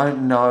just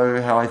don't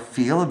know how I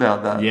feel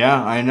about that.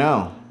 Yeah, I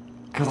know.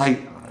 Because I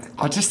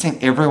just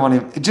think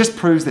it just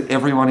proves that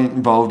everyone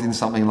involved in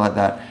something like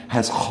that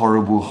has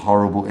horrible,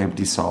 horrible,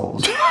 empty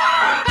souls.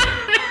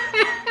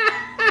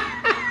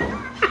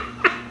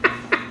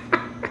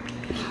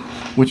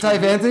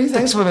 Dave Anthony,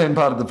 thanks for being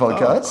part of the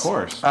podcast. Oh,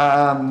 of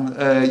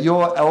course.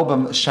 Your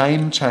album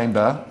Shame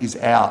Chamber is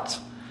out.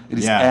 It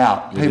is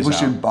out. People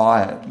should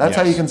buy it. That's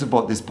how you can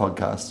support this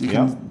podcast. You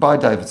can buy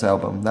David's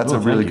album. That's a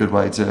really good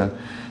way to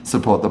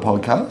support the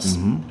podcast.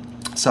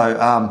 Mm-hmm.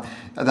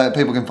 So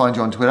people can find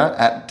you on Twitter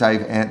at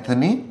Dave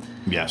Anthony.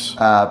 Yes.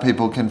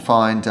 People can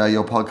find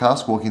your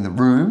podcast, Walking the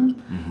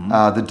Room,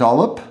 The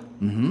Dollop.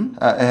 Mm-hmm.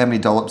 How many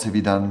dollops have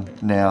you done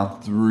now?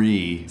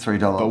 3. 3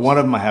 dollops. But one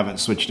of them I haven't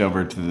switched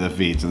over to the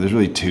feed, so there's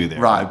really 2 there.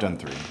 Right. I've done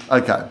 3.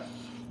 Okay.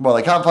 Well,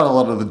 they can't find a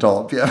lot of the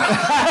dollop yet.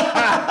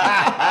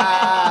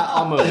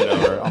 I'll move it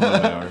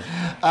over.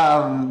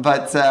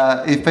 But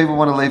if people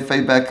want to leave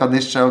feedback on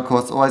this show, of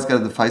course, always go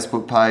to the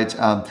Facebook page.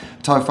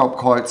 TOFOP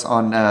Quotes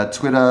on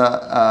Twitter.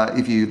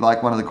 If you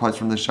like one of the quotes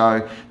from the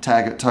show,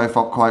 tag it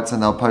TOFOP Quotes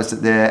and they'll post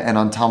it there. And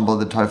on Tumblr,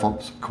 the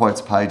TOFOP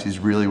Quotes page is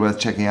really worth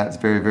checking out. It's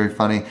very, very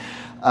funny.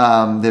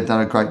 They've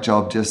done a great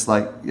job just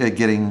like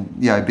getting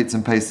bits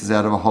and pieces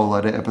out of a whole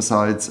load of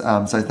episodes.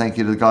 So thank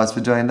you to the guys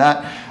for doing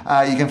that.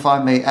 You can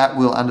find me at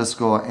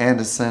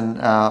Will_Anderson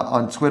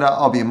on Twitter.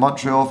 I'll be in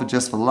Montreal for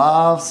Just for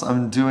Laughs.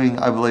 I'm doing,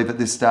 I believe at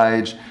this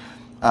stage,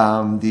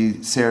 the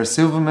Sarah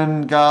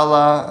Silverman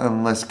Gala,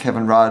 unless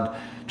Kevin Rudd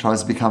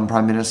tries to become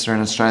Prime Minister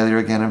in Australia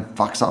again and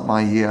fucks up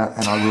my year,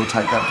 and I will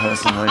take that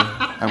personally.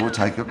 I will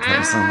take it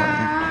personally.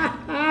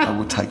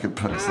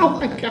 Oh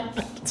my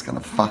God. It's going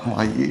to fuck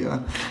my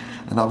year.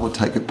 And I will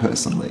take it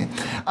personally.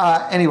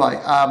 Anyway,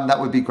 that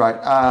would be great.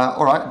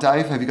 All right,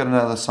 Dave, have you got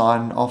another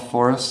sign off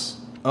for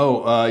us?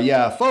 Oh,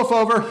 yeah. FOFOP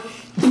over.